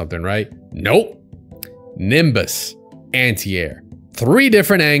anti-air or something, right? Nope. Nimbus, anti-air, 3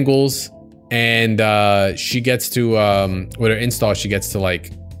 different angles, and she gets to with her install, she gets to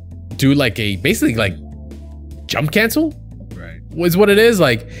like do like a basically like jump cancel. Was what it is.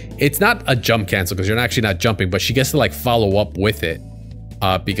 Like, it's not a jump cancel because you're actually not jumping, but she gets to like follow up with it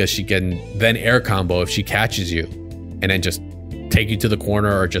because she can then air combo if she catches you and then just take you to the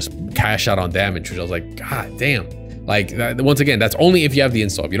corner or just cash out on damage, which I was like, God damn. Like, once again, that's only if you have the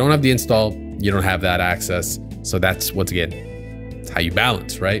install. If you don't have the install, you don't have that access. So that's, once again, it's how you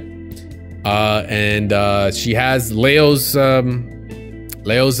balance, right? And she has Leo's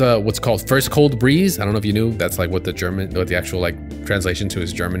what's called first cold breeze. I don't know if you knew, that's like what the actual like translation to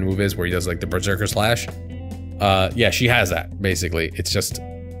his German move is, where he does like the berserker slash. Yeah, she has that basically. It's just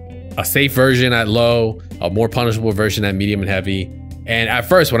a safe version at low, a more punishable version at medium and heavy. And at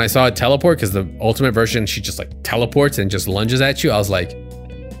first when I saw it teleport, because the ultimate version, she just like teleports and just lunges at you, I was like,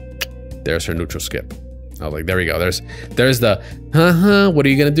 there's her neutral skip. I was like, there we go. There's the, what are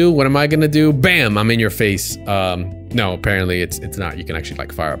you gonna do? What am I gonna do? Bam, I'm in your face. No, apparently it's not. You can actually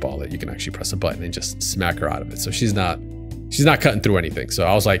like fireball it. You can actually press a button and just smack her out of it. So she's not cutting through anything. So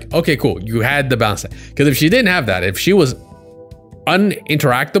I was like, okay, cool. You had the bounce. Because if she didn't have that, if she was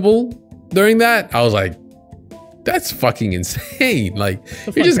uninteractable during that, I was like, that's fucking insane. Like,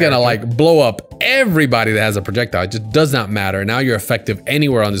 you're just gonna like blow up everybody that has a projectile. It just does not matter. Now you're effective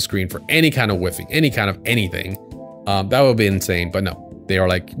anywhere on the screen for any kind of whiffing, any kind of anything. That would be insane, but no. They are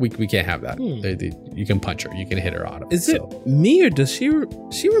like, we can't have that. You can punch her, you can hit her out of it. Is it me, or does she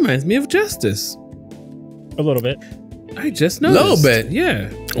reminds me of Justice? A little bit. I just noticed. A little bit. Yeah.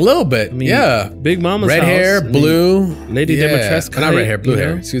 A little bit. I mean, yeah. Big Mama's red house, hair, blue. Lady Dimitrescu. Not red hair, blue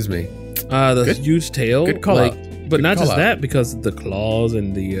hair. Excuse me. The Good. huge tail. Good call out. But Good not call just out. that, because the claws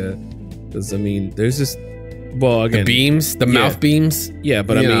and the, because I mean, there's just, well, again, The beams, the mouth beams. Yeah,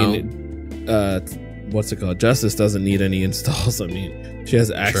 but I You mean, what's it called? Justice doesn't need any installs. I mean, she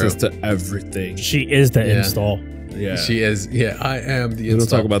has access to everything. She is the install. Yeah, She is. Yeah, I am the we don't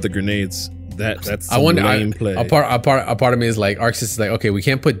install. talk about the grenades. That's I wonder. lame play. A part of me is like, Arxis is like, okay, we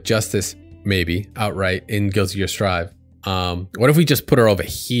can't put Justice maybe outright in Guilty Gear Strive. What if we just put her over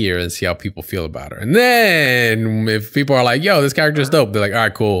here and see how people feel about her? And then if people are like, yo, this character's dope, they're like, all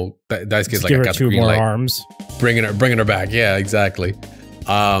right, cool. Dice Kid's like, Give I her got the 2 green more light. arms. Bringing her back. Yeah, exactly.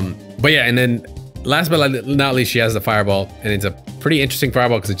 But yeah, and then last but not least, she has the fireball, and it's a pretty interesting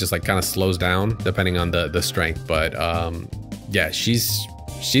fireball because it just like kind of slows down depending on the strength. But yeah, she's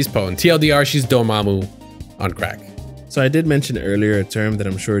potent. TLDR, she's Dormammu on crack. So I did mention earlier a term that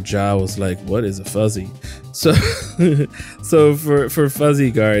I'm sure Ja was like, what is a fuzzy? So so for fuzzy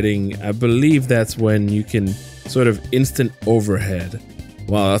guarding, I believe that's when you can sort of instant overhead.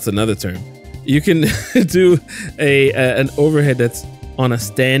 Wow, that's another term. You can do an overhead that's on a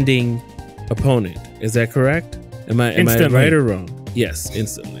standing opponent. Is that correct? Am I right or wrong? Yes,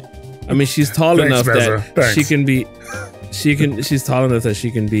 instantly. I mean, she's tall enough that she can be she's tall enough that she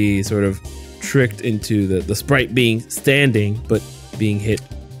can be sort of tricked into the sprite being standing but being hit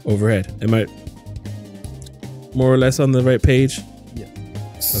overhead. Am I more or less on the right page? Yeah.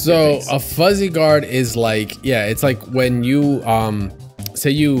 So a fuzzy guard is like, yeah, it's like when you say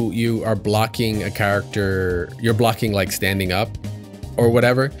you are blocking a character, you're blocking like standing up or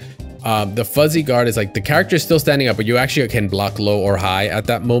whatever. The fuzzy guard is like the character is still standing up, but you actually can block low or high at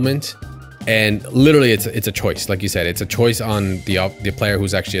that moment. And literally it's a choice. Like you said, it's a choice on the player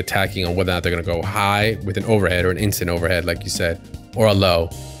who's actually attacking on whether or not they're gonna go high with an overhead or an instant overhead, like you said, or a low.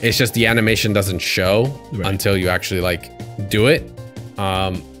 It's just the animation doesn't show until you actually like do it.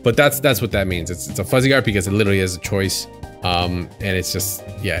 But that's what that means. It's a fuzzy guard because it literally is a choice. And it's just,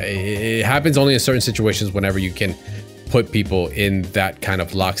 yeah, it happens only in certain situations whenever you can put people in that kind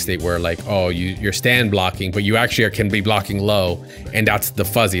of lock state where like, oh, you're stand blocking, but you actually can be blocking low, and that's the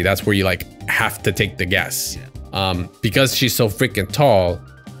fuzzy. That's where you like have to take the guess. Because she's so freaking tall,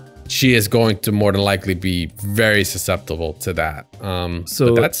 she is going to more than likely be very susceptible to that.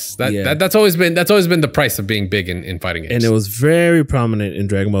 So that's always been the price of being big in fighting games. And it was very prominent in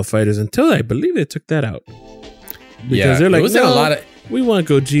Dragon Ball FighterZ until I believe they took that out. Because they're like, no, a lot of, we want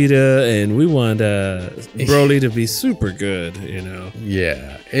Gogeta and we want Broly to be super good, you know.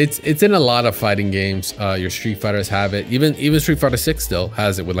 Yeah, it's in a lot of fighting games. Your Street Fighters have it. Even Street Fighter 6 still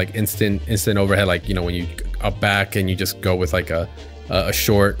has it with like instant overhead, like, you know, when you up back and you just go with like a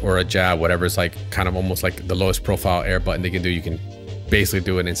short or a jab, whatever. It's like kind of almost like the lowest profile air button they can do. You can basically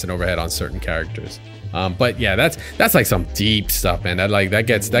do an instant overhead on certain characters. But yeah, that's like some deep stuff, man. That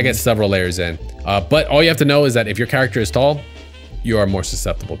gets several layers in. But all you have to know is that if your character is tall, you are more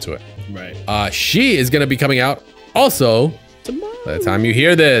susceptible to it. Right. She is gonna be coming out also tomorrow. By the time you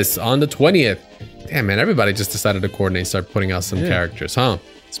hear this, on the 20th. Damn, man, everybody just decided to coordinate and start putting out some characters, huh?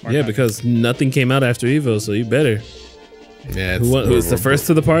 Smart guy. Because nothing came out after Evo, so you better. Yeah, who's the first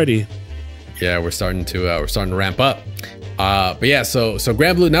to the party? Yeah, we're starting to ramp up. But yeah, so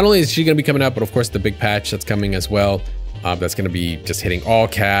Granblue, not only is she gonna be coming out, but of course the big patch that's coming as well. That's gonna be just hitting all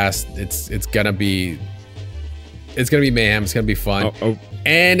cast. It's gonna be mayhem. It's gonna be fun.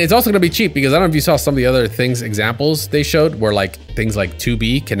 And it's also gonna be cheap because I don't know if you saw some of the other examples they showed where like things like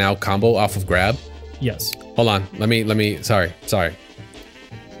 2B can now combo off of grab. Yes. Hold on. Let me sorry.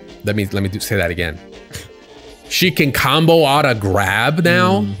 Let me say that again. She can combo out a grab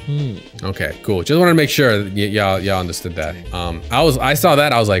now. Okay, cool. Just wanted to make sure y'all understood that. I saw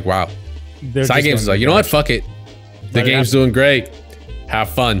that. I was like, wow. Side Games was like, you know what? Fuck it. The game's doing great. Have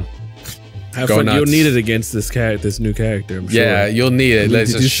fun. Have fun. You'll need it against this new character. I'm sure. Yeah, you'll need it.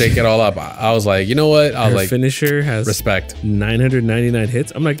 Let's just shake it all up. I was like, you know what? I was like, finisher has respect. 999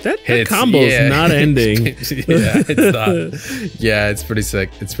 hits. I'm like, that combo's not ending. Yeah, it's not. Yeah, it's pretty sick.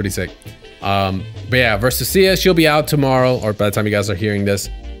 It's pretty sick. But yeah, Versusia, she'll be out tomorrow, or by the time you guys are hearing this,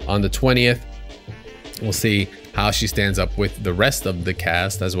 on the 20th. We'll see how she stands up with the rest of the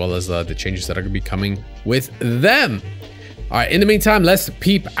cast, as well as the changes that are going to be coming with them. All right, in the meantime, let's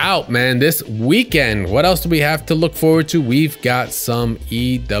peep out, man. This weekend, what else do we have to look forward to? We've got some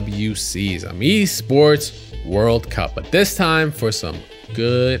EWCs, Esports World Cup, but this time for some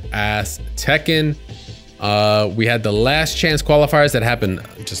good ass Tekken. We had the last chance qualifiers that happened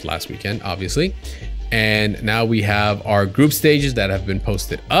just last weekend, obviously. And now we have our group stages that have been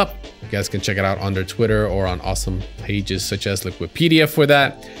posted up. You guys can check it out on their Twitter or on awesome pages such as Wikipedia for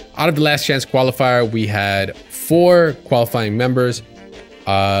that. Out of the last chance qualifier, we had 4 qualifying members.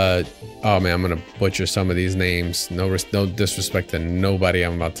 Oh man, I'm gonna butcher some of these names. No disrespect to nobody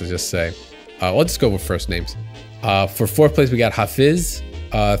I'm about to just say. I'll just go with first names. For 4th place, we got Hafiz.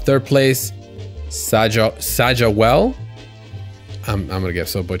 3rd place, Sajawell. I'm gonna get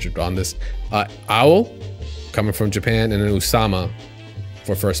so butchered on this. Owl, coming from Japan, and then Usama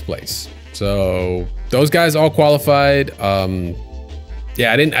for 1st place. So those guys all qualified.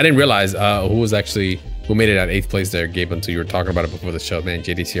 Yeah, I didn't realize who made it at 8th place there, Gabe, until you were talking about it before the show. Man,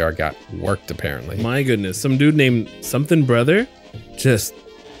 JDCR got worked apparently. My goodness, some dude named something brother just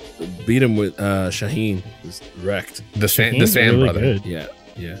beat him with Shaheen. Just wrecked. The Sam really brother. Good.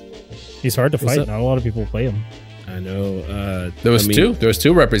 Yeah. He's hard to fight. Not a lot of people play him. I know. There was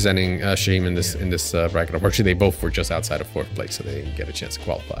two representing Shaheen in this bracket. Unfortunately, they both were just outside of 4th place, so they didn't get a chance to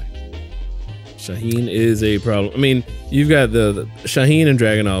qualify. Shaheen is a problem. I mean, you've got the Shaheen and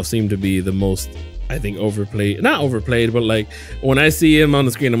Dragunov seem to be the most, I think, overplayed. Not overplayed, but like when I see him on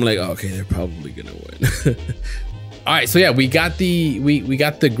the screen, I'm like, oh, okay, they're probably gonna win. All right, so yeah, we got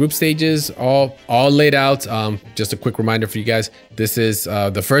the group stages all laid out. Just a quick reminder for you guys, this is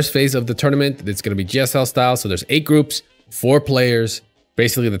the first phase of the tournament. It's going to be GSL style, so there's 8 groups, 4 players.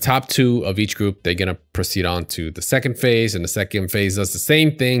 Basically, the top 2 of each group, they're going to proceed on to the second phase, and the second phase does the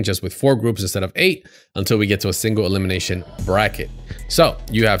same thing, just with 4 groups instead of 8, until we get to a single elimination bracket. So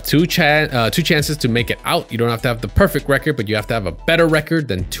you have two chances to make it out. You don't have to have the perfect record, but you have to have a better record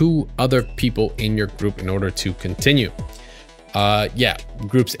than 2 other people in your group in order to continue. Yeah,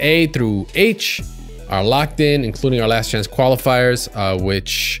 groups A through H are locked in, including our last chance qualifiers,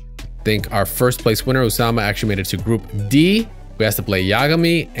 which I think our 1st place winner, Usama, actually made it to group D. We have to play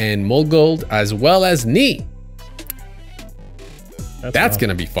Yagami and Mulgold as well as Ni. That's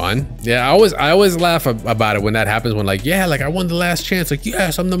gonna be fun. Yeah, I always laugh about it when that happens. When like, yeah, like I won the last chance. Like,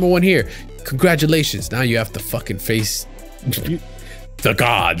 yes, I'm #1 here. Congratulations. Now you have to fucking face the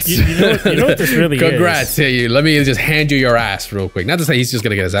gods. You know what this really Congrats to you. Let me just hand you your ass real quick. Not to say he's just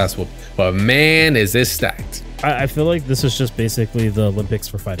gonna get his ass whooped, but man, is this stacked. I feel like this is just basically the Olympics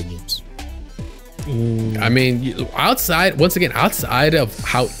for fighting games. I mean, once again, outside of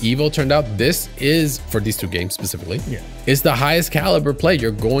how Evo turned out, this is, for these 2 games specifically, is the highest caliber play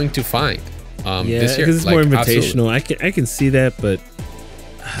you're going to find this year. Because it's more invitational. Absolutely. I can see that, but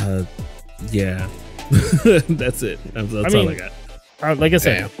yeah, that's it. That's all I got. Like I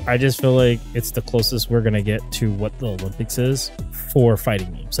said, I just feel like it's the closest we're gonna get to what the Olympics is for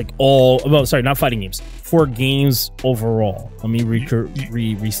fighting games. Like not fighting games, for games overall. Let me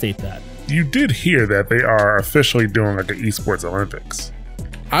restate that. You did hear that they are officially doing like an esports Olympics.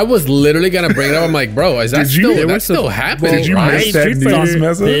 I was literally gonna bring it up. I'm like, bro, is that still happening? Did you miss that news,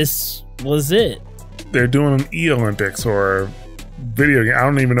 Meza? This was it. They're doing an E-Olympics, or video game. I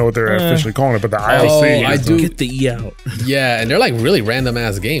don't even know what they're officially calling it, but the ILC. I do get the E out. Yeah, and they're like really random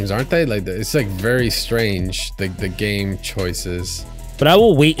ass games, aren't they? Like it's like very strange the game choices. But I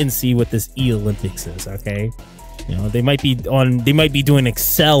will wait and see what this E Olympics is. Okay, you know they might be doing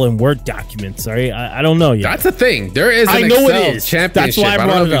Excel and Word documents. All right, I don't know yet. That's the thing. There is an I know Excel it is. championship. That's why I don't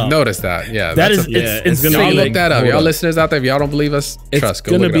brought know it if up. you've noticed that. Yeah, That that's is it's gonna y'all be look like, that up. hold Y'all up. listeners out there, if y'all don't believe us, trust.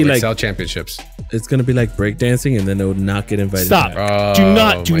 Go gonna look be it up. like- Excel championships. It's gonna be like breakdancing, and then they would not get invited. Stop. back. Do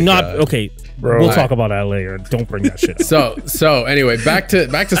not. my God. Okay, Bro. we'll talk about that later. Don't bring that shit up. So anyway, back to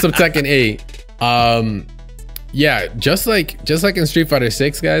some Tekken 8. Yeah, just like in Street Fighter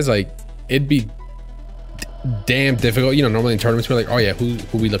 6, guys, like it'd be damn difficult. You know, normally in tournaments we're like, oh yeah, who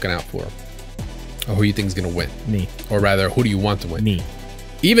we looking out for, or who you think is gonna win, Me. or rather, who do you want to win? Me.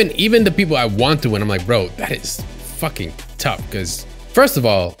 Even the people I want to win, I'm like, bro, that is fucking tough. Because first of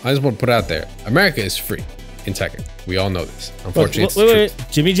all, I just want to put it out there, America is free in Tekken. We all know this. Unfortunately, it's Wait. true.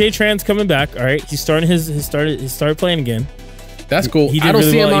 Jimmy J Tran's coming back. All right, he's starting he started playing again. That's cool. He did I don't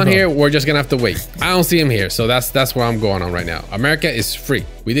really see him well, on Evo. here. We're just gonna have to wait. I don't see him here, so that's where I'm going on right now. America is free.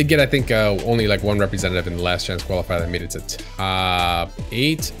 We did get, I think, only like one representative in the last chance qualifier that made it to top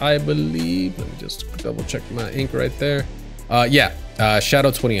 8, I believe. Let me just double check my ink right there.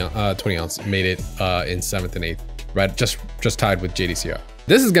 Shadow 20 ounce made it in 7th and 8th, right? Just tied with JDCR.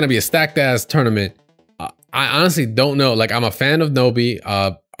 This is gonna be a stacked ass tournament. I honestly don't know. Like, I'm a fan of Nobi.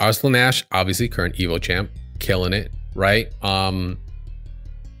 Arslan Ash, obviously current Evo champ, killing it. Right?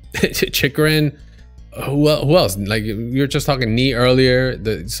 Chikrin, who else? Like, you were just talking Knee earlier,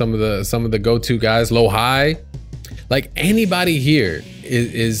 some of the go-to guys, low high. Like, anybody here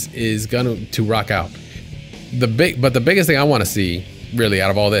is gonna to rock out. The biggest thing I want to see really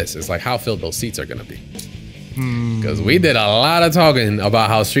out of all this is like how filled those seats are gonna be. Because we did a lot of talking about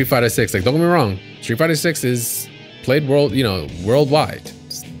how Street Fighter 6, like, don't get me wrong, Street Fighter 6 is played worldwide.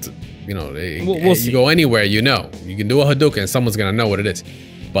 You know, we'll see. You go anywhere, you know, you can do a Hadouken and someone's gonna know what it is.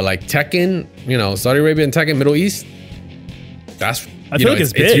 But like Tekken, you know, Saudi Arabia and Tekken, Middle East, that's, I feel like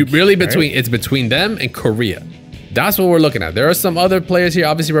it's big, really right? it's between them and Korea. That's what we're looking at. There are some other players here,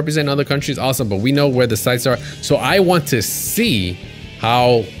 obviously representing other countries, awesome, but we know where the sites are. So I want to see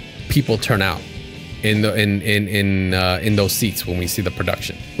how people turn out in those seats when we see the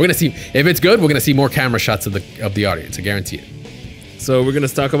production. We're gonna see if it's good. We're gonna see more camera shots of the audience. I guarantee it. So we're gonna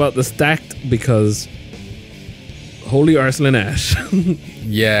talk about the stacked because holy Arslan Ash.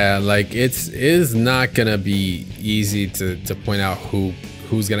 Yeah, like it is not gonna be easy to point out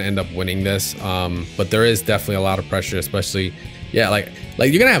who's gonna end up winning this. But there is definitely a lot of pressure, especially like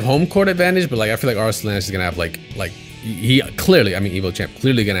you're gonna have home court advantage, but like I feel like Arslan Ash is gonna have like he clearly, I mean, Evo champ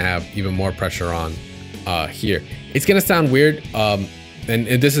clearly gonna have even more pressure on here. It's gonna sound weird.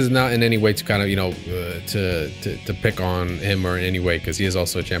 And this is not in any way to kind of, you know, to pick on him or in any way, because he is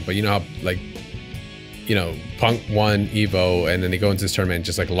also a champ. But you know how, like, you know, Punk won Evo and then they go into this tournament and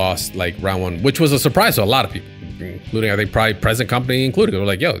just like lost like round 1, which was a surprise to a lot of people, including I think probably present company included. They were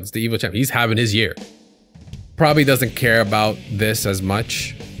like, yo, it's the Evo champ. He's having his year. Probably doesn't care about this as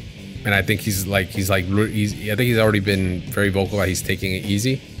much. And I think I think he's already been very vocal that he's taking it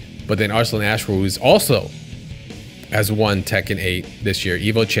easy. But then Arslan Ash, who's also has won Tekken 8 this year.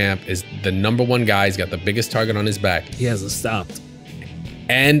 Evo champ, is the #1 guy. He's got the biggest target on his back. He hasn't stopped.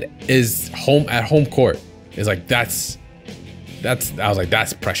 And is at home court. It's like I was like,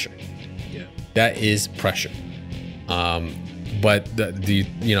 that's pressure. Yeah. That is pressure. But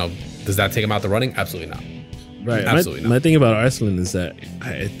does that take him out the running? Absolutely not. Right. Absolutely My thing about Arslan is that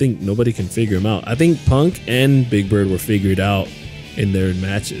I think nobody can figure him out. I think Punk and Big Bird were figured out in their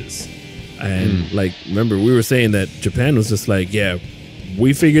matches. And like, remember, we were saying that Japan was just like, yeah,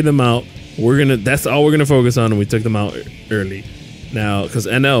 we figured them out. That's all we're gonna focus on, and we took them out early. Now, because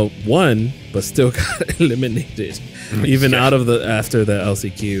NL won, but still got eliminated, even after the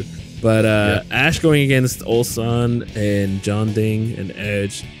LCQ. But Ash going against Ulsan and John Ding and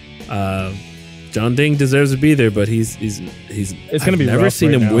Edge. John Ding deserves to be there, but he's. It's gonna be never rough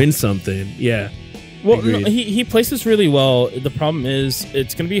seen right him now. win something. Yeah. Well, no, Agreed. he plays this really well. The problem is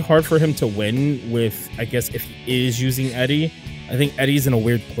it's going to be hard for him to win with, I guess, if he is using Eddie. I think Eddie's in a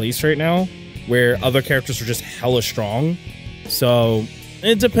weird place right now where other characters are just hella strong. So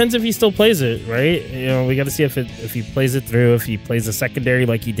it depends if he still plays it, right? You know, we got to see if he plays it through, if he plays a secondary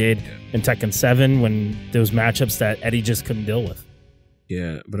like he did in Tekken 7 when those matchups that Eddie just couldn't deal with.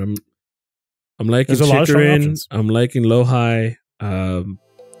 Yeah, but I'm liking There's a lot of strong Chikrin. options. I'm liking Lohai.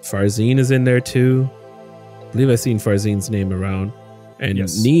 Farzine is in there too. I believe I've seen Farzine's name around. And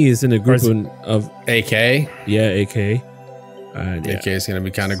Yes. Nee is in a group Farzine. of AK. AK. AK is gonna be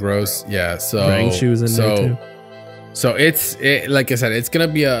kind of gross. Yeah. So Rangshu's in there too. So like I said, it's gonna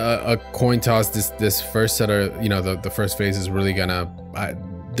be a coin toss. This first set of, you know, the first phase is really gonna.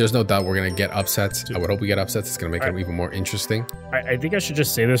 There's no doubt we're gonna get upsets. I would hope we get upsets. It's gonna make it even more interesting. I think I should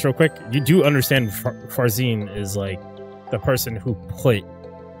just say this real quick. You do understand Farzine is like the person who put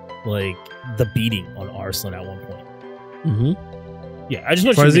like the beating on Arslan at one point. Mm-hmm. Yeah, I just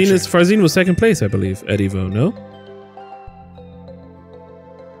know Farzine was second place, I believe, at Evo. No.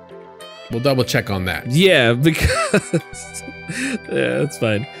 We'll double check on that. Yeah, because yeah, that's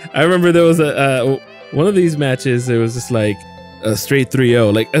fine. I remember there was a one of these matches. There was just like a straight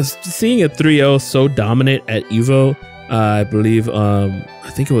 3-0. Like seeing a 3-0 so dominant at Evo. I believe I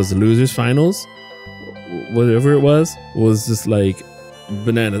think it was the losers finals, whatever it was just like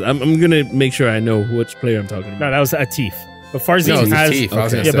bananas. I'm gonna make sure I know which player I'm talking about. No, that was Atif. But Farzine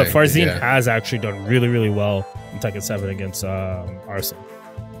but Farzine has actually done really, really well in Tekken 7 against Arslan.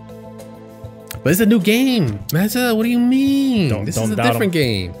 But it's a new game. Meza, what do you mean? This is a different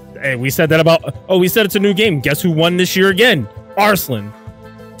game. Hey, we said that about... Oh, we said it's a new game. Guess who won this year again? Arslan.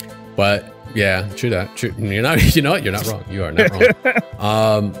 But, yeah, true that. True. You're not... You know what? You're not wrong. You are not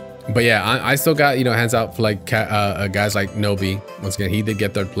wrong. But, yeah, I still got, you know, hands out for, like, guys like Nobi. Once again, he did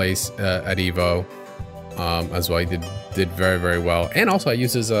get third place at Evo as well. He did very, very well. And also, I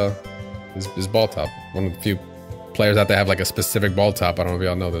used his ball top. One of the few players out there have like a specific ball top. I don't know if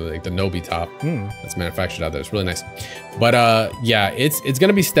y'all know the Nobi top that's manufactured out there. It's really nice. But yeah, it's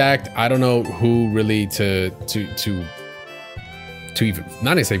gonna be stacked. I don't know who really to even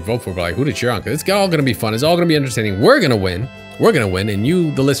not to say vote for, but like who to cheer on, because it's all gonna be fun. It's all gonna be entertaining. We're gonna win, and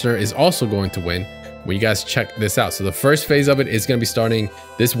you, the listener, is also going to win when you guys check this out. So the first phase of it is gonna be starting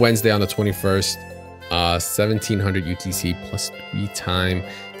this Wednesday on the 21st, 1700 UTC plus 3 time.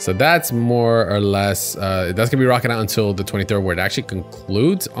 So that's more or less, that's gonna be rocking out until the 23rd, where it actually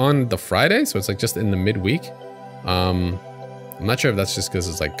concludes on the Friday. So it's like just in the midweek. I'm not sure if that's just because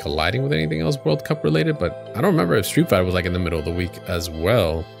it's like colliding with anything else World Cup related, but I don't remember if Street Fighter was like in the middle of the week as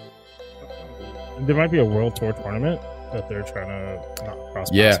well. There might be a World Tour tournament that they're trying to not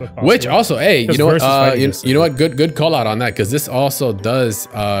cross. Yeah, which also, hey, you know what? You know what? Good call out on that, because this also does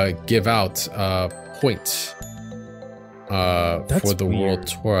give out points. For the World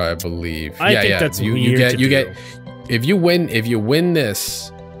Tour, I believe. I think that's you weird. You get if you win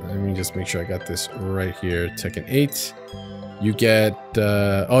this. Let me just make sure I got this right here. Tekken 8. You get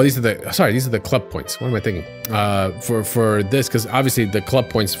these are the club points. What am I thinking? For this, because obviously the club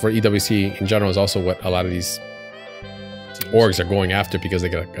points for EWC in general is also what a lot of these orgs are going after, because they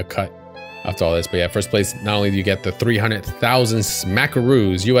get a cut after all this. But yeah, first place, not only do you get the 300,000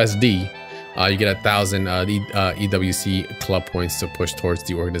 smackaroos USD, you get 1,000 EWC club points to push towards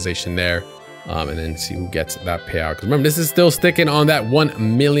the organization there, and then see who gets that payout. Because remember, this is still sticking on that $1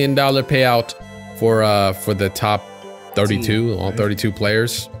 million payout for the top 32, all 32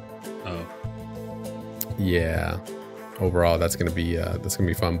 players. Oh, yeah. Overall, that's gonna be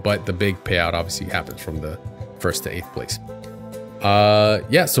fun. But the big payout obviously happens from the 1st to 8th place.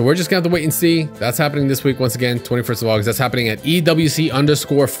 Yeah, so we're just gonna have to wait and see. That's happening this week once again, 21st of August. That's happening at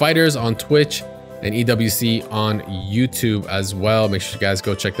EWC_fighters on Twitch and EWC on YouTube as well. Make sure you guys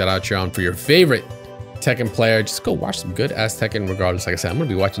go check that out, cheer on for your favorite Tekken player. Just go watch some good ass Tekken regardless. Like I said, I'm gonna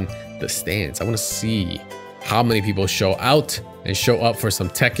be watching the stands. I want to see how many people show out and show up for some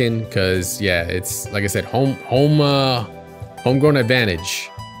Tekken, because yeah, it's like I said, homegrown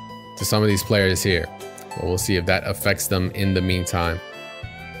advantage to some of these players here. Well, we'll see if that affects them in the meantime.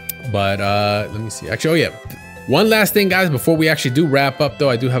 But let me see. Actually, oh yeah, one last thing, guys, before we actually do wrap up,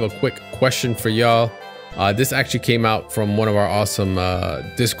 though, I do have a quick question for y'all. This actually came out from one of our awesome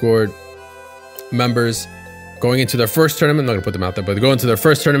Discord members going into their first tournament. I'm not gonna put them out there, but going into their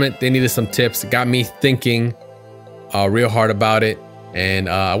first tournament, they needed some tips. It got me thinking real hard about it, and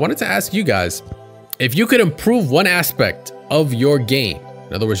I wanted to ask you guys, if you could improve one aspect of your game,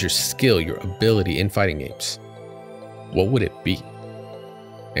 in other words, your skill, your ability in fighting games, what would it be?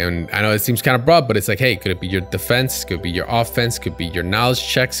 And I know it seems kind of broad, but it's like, hey, could it be your defense? Could it be your offense? Could it be your knowledge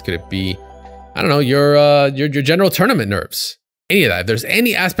checks? Could it be, I don't know, your general tournament nerves? Any of that. If there's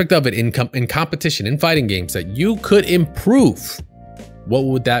any aspect of it in competition, in fighting games that you could improve, what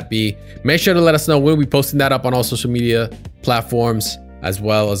would that be? Make sure to let us know. We'll be posting that up on all social media platforms, as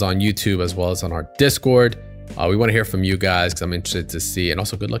well as on YouTube, as well as on our Discord. We want to hear from you guys, because I'm interested to see. And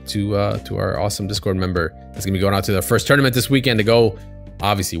also, good luck to our awesome Discord member that's gonna be going out to their first tournament this weekend to go,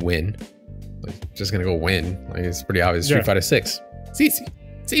 obviously, win. Like, just gonna go win. Like, it's pretty obvious. Street Fighter 6. It's easy.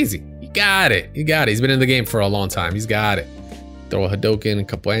 It's easy. You got it. You got it. He's been in the game for a long time. He's got it. Throw a Hadoken, a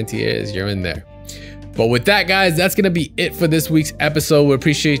couple anti-airs, you're in there. But with that, guys, that's going to be it for this week's episode. We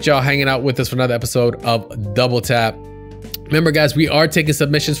appreciate y'all hanging out with us for another episode of Double Tap. Remember, guys, we are taking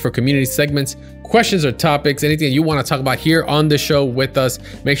submissions for community segments, questions or topics, anything you want to talk about here on the show with us.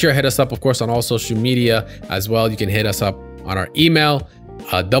 Make sure to hit us up, of course, on all social media as well. You can hit us up on our email,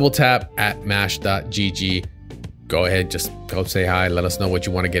 doubletap@mash.gg. Go ahead, just go say hi, let us know what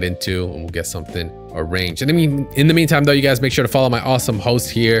you want to get into, and we'll get something arranged. And in the meantime, though, you guys make sure to follow my awesome host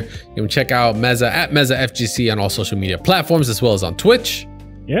here. You can check out Meza at MezaFGC on all social media platforms, as well as on Twitch.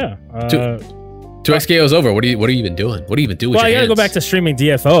 Yeah. 2XKO is over. What are you even doing? What do you even do with your I gotta hands? go back to streaming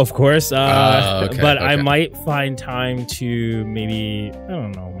DFO, of course. Okay, but okay. I might find time to maybe, I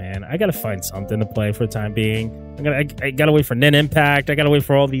don't know, man. I gotta find something to play for the time being. I gotta wait for Nen Impact. I gotta wait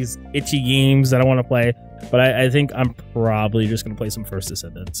for all these itchy games that I want to play. But I think I'm probably just gonna play some First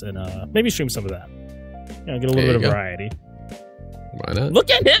Descendants and maybe stream some of that. You know, get a little bit of variety. Why not? Look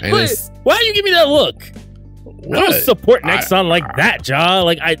at it. Why do you give me that look? I don't support Nexon like that, Ja.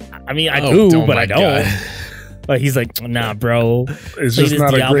 Like I mean, I do, but I don't. God. Like he's like, nah, bro. It's just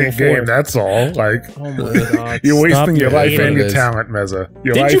not a great game. That's all. Like, oh my God, you're wasting your life and your it talent, Meza.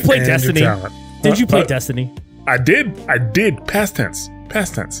 Did you play Destiny? Did you play Destiny? I did. Past tense. But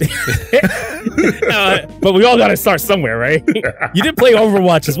we all got to start somewhere, right? You did play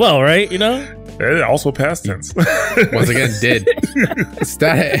Overwatch as well, right? You know? Also past tense. Once again, did.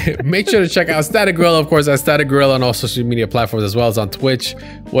 Make sure to check out Static Gorilla, of course, at Static Gorilla on all social media platforms, as well as on Twitch.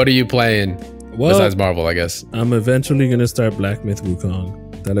 What are you playing? Well, besides Marvel, I guess. I'm eventually going to start Black Myth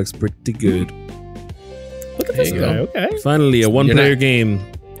Wukong. That looks pretty good. Look at this guy. Okay. Finally, a one-player game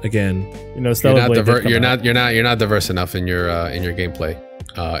again. You know, you're not diverse enough in your gameplay,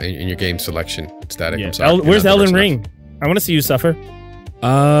 in your game selection. Static. Yeah. I'm sorry. Where's Elden Ring? I want to see you suffer.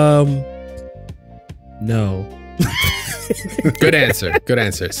 No. Good answer. Good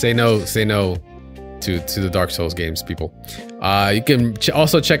answer. Say no to the Dark Souls games, people. You can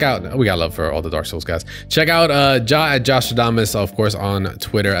also check out, we got love for all the Dark Souls guys. Check out Ja at Joshadamus, of course, on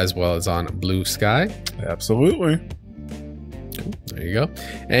Twitter as well as on Blue Sky. Absolutely. There you go.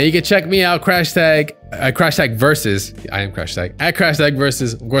 And you can check me out, Crash Tag Versus. I am Crash Tag at Crash Tag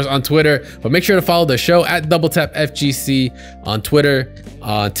Versus, of course, on Twitter. But make sure to follow the show at DoubleTapFGC on Twitter,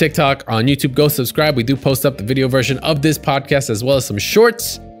 TikTok, on YouTube. Go subscribe. We do post up the video version of this podcast as well as some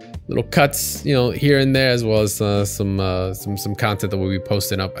shorts, little cuts, you know, here and there, as well as some content that we'll be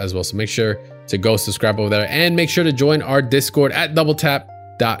posting up as well. So make sure to go subscribe over there and make sure to join our Discord at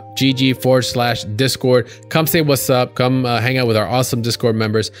doubletap.gg/Discord. Come say what's up. Come hang out with our awesome Discord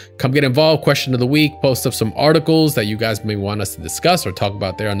members. Come get involved. Question of the week. Post up some articles that you guys may want us to discuss or talk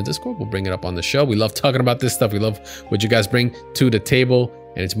about there on the Discord. We'll bring it up on the show. We love talking about this stuff. We love what you guys bring to the table,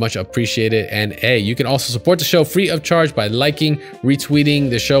 and it's much appreciated. And hey, you can also support the show free of charge by liking,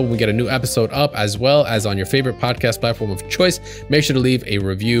 retweeting the show when we get a new episode up, as well as on your favorite podcast platform of choice. Make sure to leave a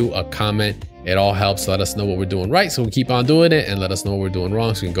review, a comment. It all helps. Let us know what we're doing right, so we keep on doing it, and let us know what we're doing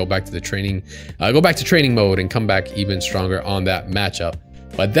wrong, so we can go back to the training, training mode, and come back even stronger on that matchup.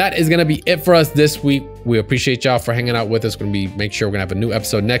 But that is gonna be it for us this week. We appreciate y'all for hanging out with us. Make sure we're gonna have a new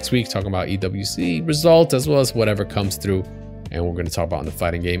episode next week talking about EWC results as well as whatever comes through, and we're gonna talk about in the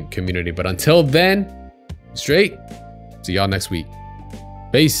fighting game community. But until then, straight. See y'all next week.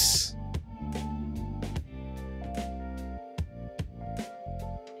 Peace.